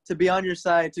to be on your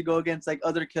side to go against like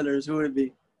other killers. Who would it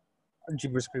be?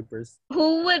 Jeepers Creepers.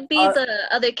 Who would be the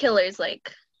other killers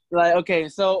like? Like, okay,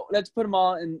 so let's put them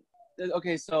all in.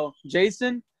 Okay, so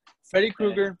Jason, Freddy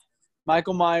Krueger,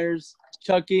 Michael Myers,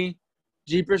 Chucky,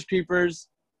 Jeepers Creepers,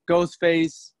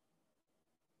 Ghostface.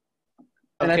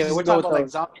 And Okay, we're talking about like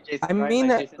zombie Jason. I right? mean,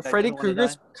 Like Jason that Freddy doesn't wanna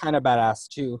Krueger's die. kind of badass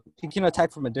too. He can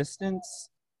attack from a distance.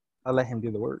 I'll let him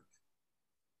do the work.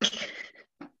 If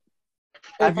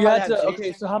you had to, Jason,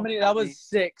 okay, so how many? That was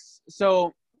 6.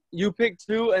 So you pick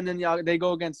 2, and then y'all they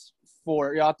go against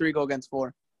 4. Y'all 3 go against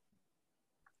 4.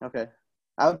 Okay,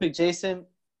 I would pick Jason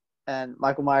and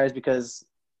Michael Myers because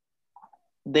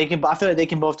they can. I feel like they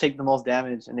can both take the most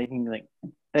damage, and they can like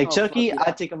Oh, Chucky. fuck yeah.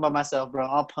 I take him by myself, bro.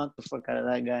 I'll punt the fuck out of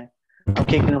that guy. I'm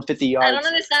kicking him 50 yards. I don't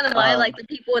understand why like the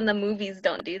people in the movies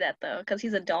don't do that though, because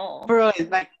he's a doll. Bro,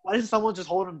 like, why doesn't someone just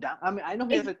hold him down? I mean, I know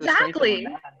he has like the strength of a Exactly.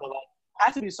 man, but like, it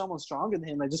has to be someone stronger than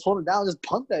him. Like, just hold him down, just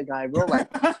punt that guy, bro. Like,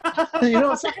 you know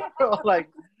what I'm saying, bro? Like,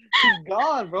 he's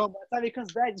gone, bro. By the time he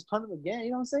comes back, just punt him again. You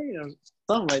know what I'm saying? You know,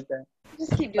 something like that.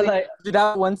 Just keep doing Like, dude,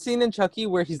 that one scene in Chucky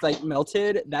where he's like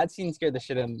melted, that scene scared the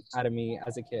shit out of me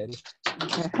as a kid.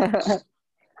 it.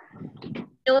 You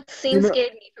know what scene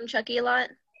scared me from Chucky a lot?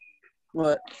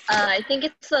 What? I think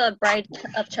it's the Bride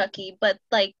of Chucky, but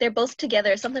like they're both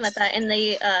together, something like that, and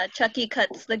they Chucky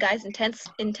cuts the guy's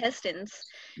intestines,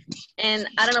 and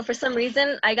I don't know, for some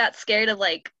reason I got scared of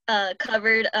like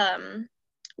covered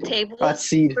tables. That's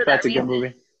Seed. for That's that a good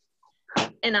reason.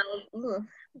 movie. And I was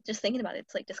just thinking about it,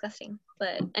 it's like disgusting.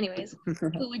 But anyways,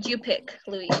 who would you pick,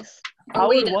 Luis? I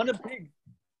would Rita.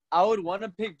 want to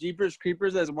pick Jeepers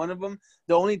Creepers as one of them.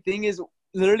 The only thing is,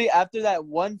 literally after that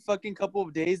one fucking couple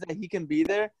of days that he can be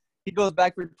there, he goes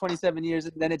back for 27 years,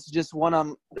 and then it's just 1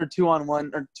 on or 2 on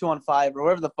 1 or 2 on 5 or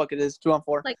whatever the fuck it is, 2 on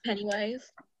 4. Like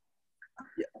Pennywise.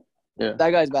 Yeah. That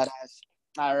guy's badass.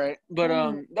 All right, but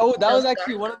that was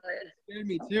actually one of them that scared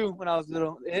me too when I was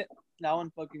little. That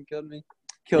one fucking killed me.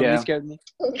 Scared me.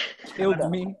 Killed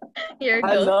me. You're a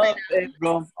I ghost love right now. it,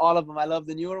 bro. All of them. I love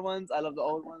the newer ones. I love the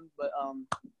old ones, but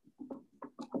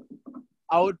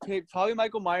I would pick probably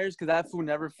Michael Myers because that fool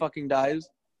never fucking dies,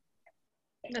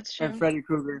 That's true. and Freddy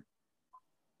Krueger.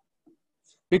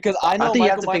 Because I know I think you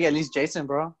have Michael to Myers. pick at least Jason,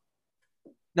 bro.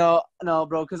 No,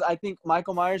 bro. Because I think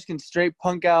Michael Myers can straight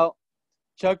punk out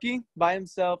Chucky by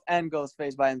himself and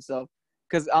Ghostface by himself.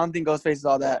 Because I don't think Ghostface is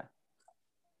all that.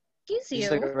 He's He's you.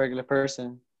 just like a regular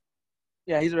person.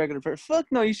 Yeah, he's a regular person. Fuck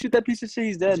no, you shoot that piece of shit,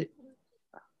 he's dead.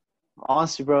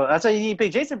 Honestly, bro, that's why you need to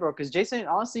pick Jason, bro. Because Jason,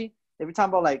 honestly, every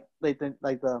time about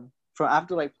the from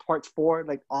after like part 4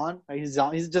 like on, like he's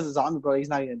just a zombie, bro. He's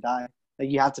not gonna die. Like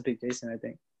you have to pick Jason, I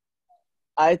think.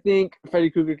 I think Freddy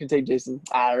Krueger can take Jason.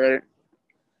 All right.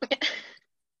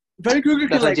 Freddy Krueger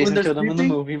can That's why like when Jason they're killed him in the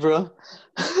sleeping. movie, bro.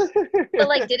 But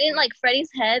like, didn't like Freddy's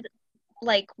head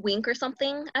like wink or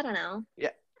something? I don't know.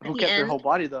 Who the kept their end. whole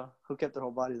body though? Who kept their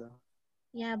whole body though?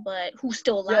 Yeah, but who's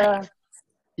still alive?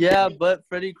 Yeah, but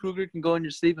Freddy Krueger can go in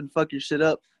your sleep and fuck your shit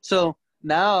up. So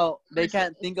now they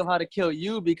can't think of how to kill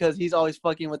you because he's always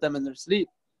fucking with them in their sleep.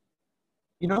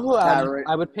 You know who Right.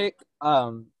 I would pick?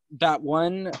 That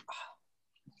one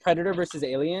Predator versus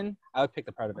Alien. I would pick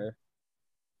the Predator.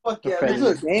 Fuck yeah, There's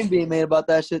a game being made about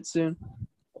that shit soon.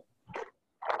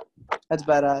 That's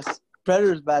badass.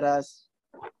 Predator's badass.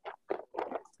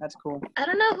 That's cool. I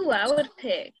don't know who I would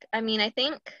pick. I mean, I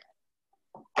think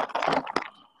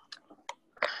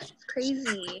it's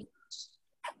crazy.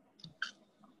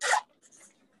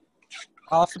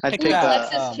 I'll also I'd pick pick that.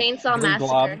 Texas Chainsaw Green Massacre.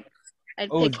 Blob. I'd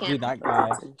Oh, pick him. dude, that guy.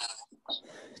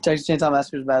 Texas Chainsaw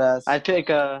Massacre is badass.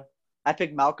 I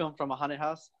pick Malcolm from a haunted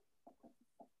house.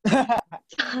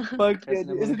 Fuck it.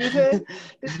 Is it his head?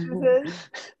 Is it his head?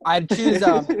 I'd choose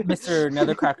Mr.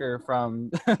 Nethercracker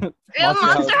from Real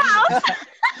Monster Monster House. House.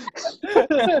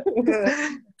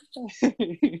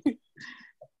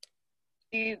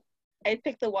 Dude, I'd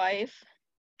pick the wife.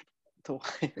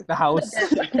 The house.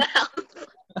 The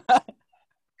house.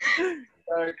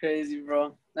 You're crazy,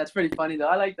 bro. That's pretty funny though.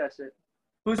 I like that shit.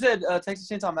 Who said Texas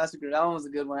Chainsaw Massacre? That one was a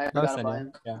good one. I That was forgot about funny.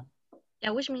 him. Yeah. Yeah,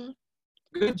 wish me.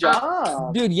 Good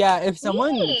job. Dude, yeah, if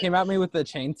someone Thanks. came at me with a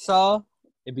chainsaw,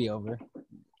 it'd be over.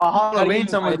 Halloween, even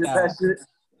someone fight did that. that shit.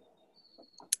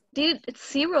 Dude, it's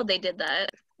SeaWorld they did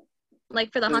that.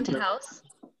 Like for the haunted house.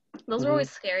 Those were always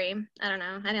scary. I don't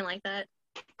know. I didn't like that.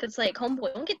 Cause like,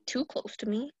 homeboy, don't get too close to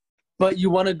me. But you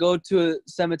want to go to a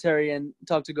cemetery and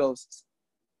talk to ghosts.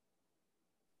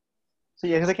 So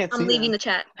yeah, because I can't see I'm leaving them. the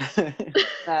chat.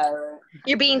 Alright.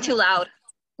 You're being too loud,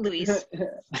 Luis.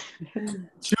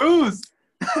 Choose.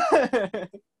 I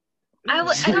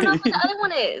don't know who the other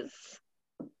one is.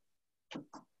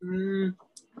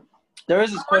 There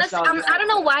is this question. Honestly, I don't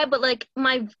know why, but like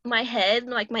my head,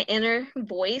 like my inner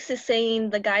voice is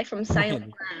saying the guy from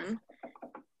Silent Room.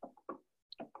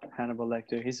 Hannibal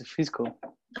Lecter. He's cool.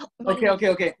 Oh, why Okay, did I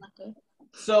okay.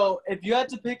 So if you had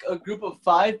to pick a group of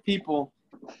 5 people,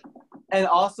 and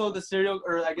also the serial,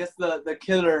 or I guess the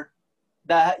killer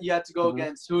that you had to go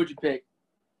against, who would you pick?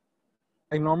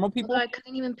 Like normal people? I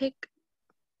couldn't even pick.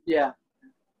 Yeah.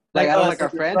 Like I don't us, like our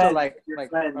your friends, or like your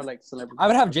friends. or like celebrities. I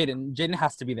would have Jaden. Jaden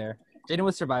has to be there. Jaden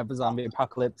would survive a zombie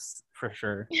apocalypse for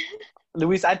sure.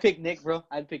 Luis, I'd pick Nick, bro.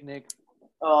 I'd pick Nick.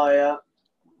 Oh yeah.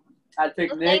 I'd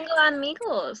pick Los Nick. tengo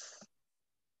amigos.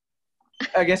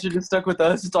 I guess you're just stuck with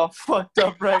us. It's all fucked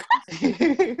up, right?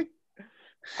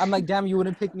 I'm like, damn, you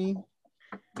wouldn't pick me?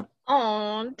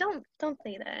 Oh, don't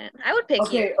say that. I would pick you.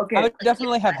 Okay, I okay. would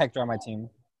definitely have Hector on my team.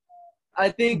 I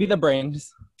Be think the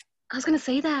brains. I was gonna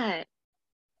say that.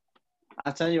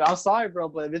 I'm telling you, I'm sorry, bro,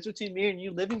 but if it's between me and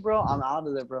you living, bro, I'm out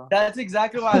of there, bro. that's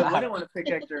exactly why I wouldn't want to pick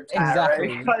Hector.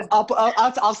 Exactly. Right?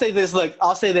 I'll say this. Look,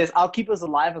 I'll say this. I'll keep us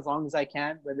alive as long as I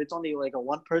can. But if it's only like a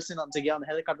one person to get on the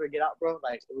helicopter and get out, bro,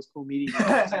 like it was cool meeting you.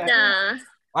 Nah.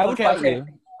 I would fight Okay. you.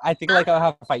 I think like I'll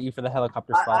have to fight you for the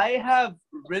helicopter spot. I have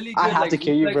really good. I have like, to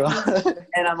kill you, bro. reflexes,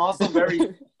 and I'm also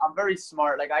I'm very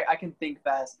smart. Like I can think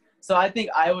fast. So I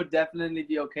think I would definitely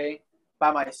be okay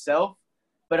by myself.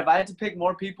 But if I had to pick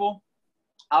more people,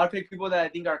 I would pick people that I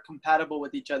think are compatible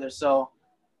with each other. So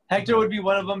Hector would be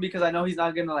one of them because I know he's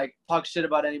not gonna like talk shit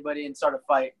about anybody and start a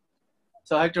fight.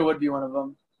 So Hector would be one of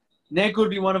them. Nick would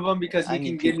be one of them because he I can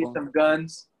need give me people. some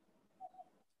guns.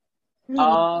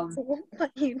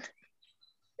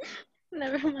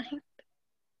 Never mind.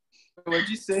 What'd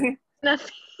you say?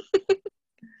 Nothing.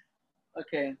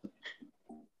 Okay.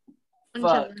 I'm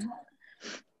Fuck. chilling.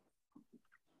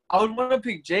 I would want to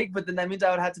pick Jake, but then that means I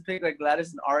would have to pick like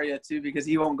Gladys and Arya too because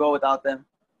he won't go without them.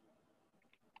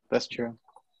 That's true.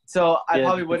 So I Yeah,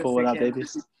 probably be wouldn't cool pick without him.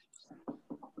 babies.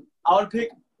 I would pick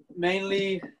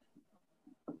mainly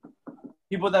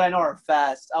people that I know are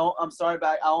fast. I'm sorry,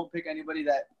 but I won't pick anybody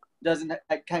that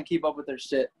can't keep up with their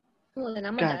shit. Well, then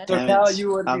I'm God a dad. So damn Cal, it.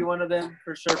 you would be I'm- one of them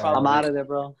for sure. I'm Probably. out of there,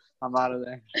 bro. I'm out of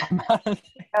there.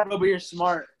 Yeah, but you're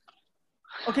smart.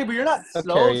 Okay, but you're not I'll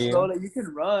slow. carry you. Slow that you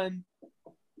can run.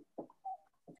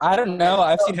 I don't know.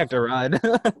 I've seen Hector run.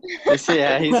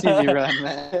 Yeah, he sees me run,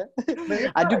 man.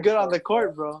 I do good on the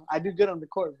court, bro. But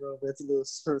it's a little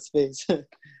sort of space.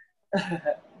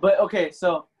 But okay,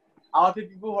 so I would pick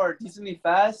people who are decently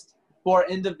fast, who are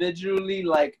individually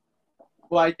like,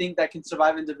 who I think that can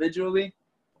survive individually,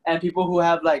 and people who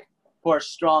have like who are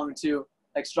strong too,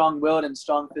 like strong-willed and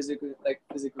strong physically.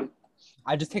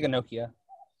 I just take a Nokia.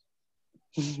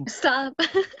 Stop.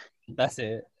 That's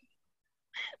it.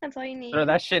 That's all you need. Throw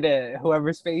that shit at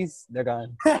whoever's face, they're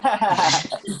gone. Say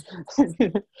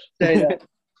that.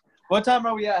 What time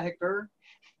are we at, Hector?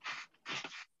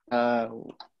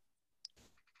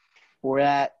 We're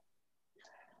at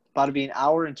about to be an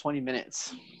hour and 20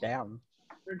 minutes. Damn.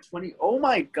 20. Oh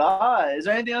my God! Is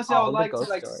there anything else y'all All would the like to ghost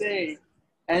like stories. say?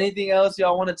 Anything else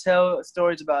y'all want to tell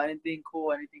stories about? Anything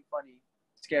cool? Anything funny?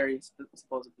 Scary,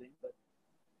 supposedly. But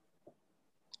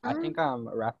I think I'm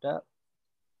wrapped up.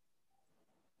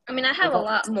 I mean, I have a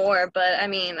lot more, but I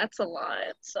mean, that's a lot.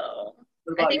 So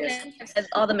what I about think you? I said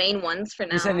all the main ones for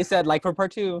now. He said like for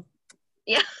part 2.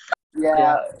 Yeah,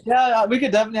 we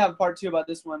could definitely have part 2 about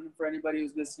this one for anybody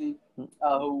who's listening,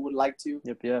 who would like to.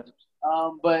 Yep.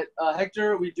 But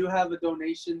Hector, we do have a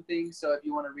donation thing, so if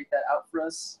you want to read that out for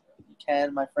us, you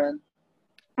can, my friend.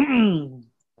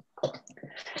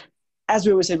 as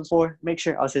we always say before, make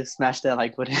sure I'll say smash that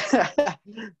like button.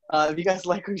 If you guys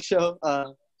like our show,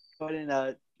 go ahead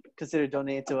and consider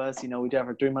donating to us. You know, we do have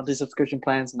our 3 monthly subscription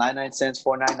plans, 99 cents,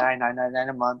 $4.99, $9.99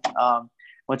 a month.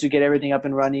 Once we get everything up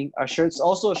and running, our shirts,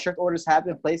 also shirt orders have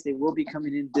been placed. They will be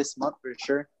coming in this month for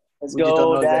sure. Let's We just don't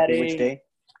go, know exactly Daddy. which day.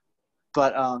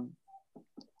 But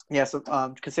yeah, so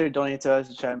consider donating to us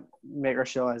to try to make our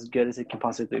show as good as it can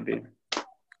possibly be.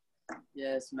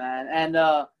 Yes, man. And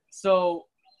so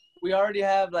we already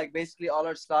have like basically all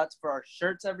our slots for our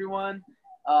shirts, everyone.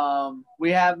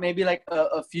 We have maybe like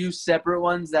a few separate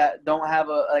ones that don't have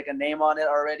a name on it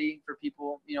already for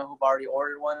people, you know, who've already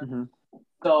ordered one. Mm-hmm.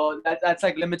 So that's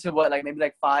like limited to what, like maybe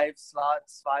like 5, 6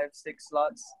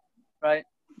 slots, right?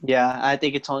 Yeah, I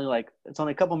think it's only a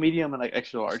couple medium and like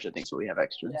extra large. I think so. We have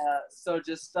extras. Yeah. So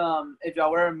just if y'all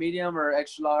wear a medium or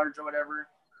extra large or whatever,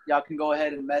 y'all can go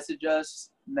ahead and message us.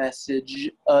 I said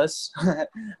that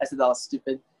was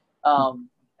stupid. And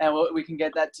we can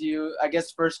get that to you. I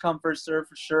guess first come, first serve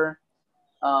for sure.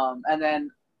 And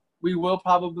then we will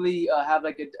probably have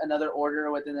like another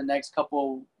order within the next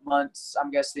couple months, I'm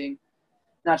guessing.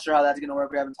 Not sure how that's going to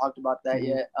work. We haven't talked about that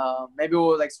yet. Maybe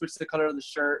we'll like switch the color of the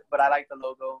shirt, but I like the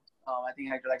logo. I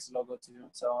think Hector likes the logo too.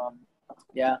 So,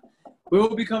 yeah. We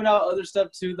will be coming out with other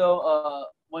stuff too, though,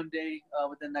 one day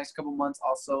within the next couple months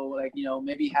also. Like, you know,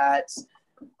 maybe hats.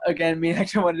 Again, me and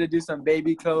Hector wanted to do some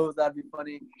baby clothes. That'd be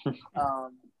funny.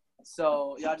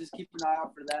 So, y'all just keep an eye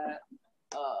out for that.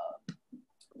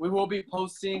 We will be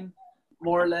posting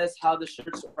more or less how the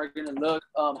shirts are going to look,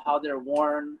 how they're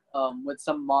worn, with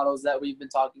some models that we've been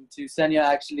talking to. Senya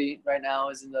actually right now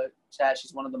is in the chat.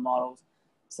 She's one of the models.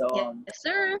 So, Yes,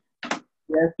 sir.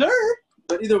 yes, sir.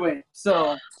 But either way,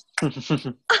 so I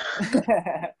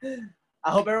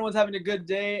hope everyone's having a good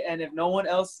day. And if no one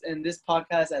else in this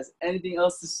podcast has anything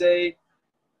else to say,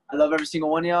 I love every single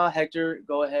one of y'all. Hector,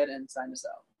 go ahead and sign us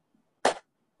out.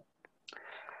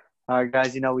 All right,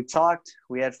 guys. You know, we talked.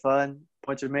 We had fun.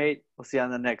 Points were made. We'll see you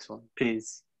on the next one.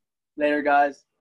 Peace. Later, guys.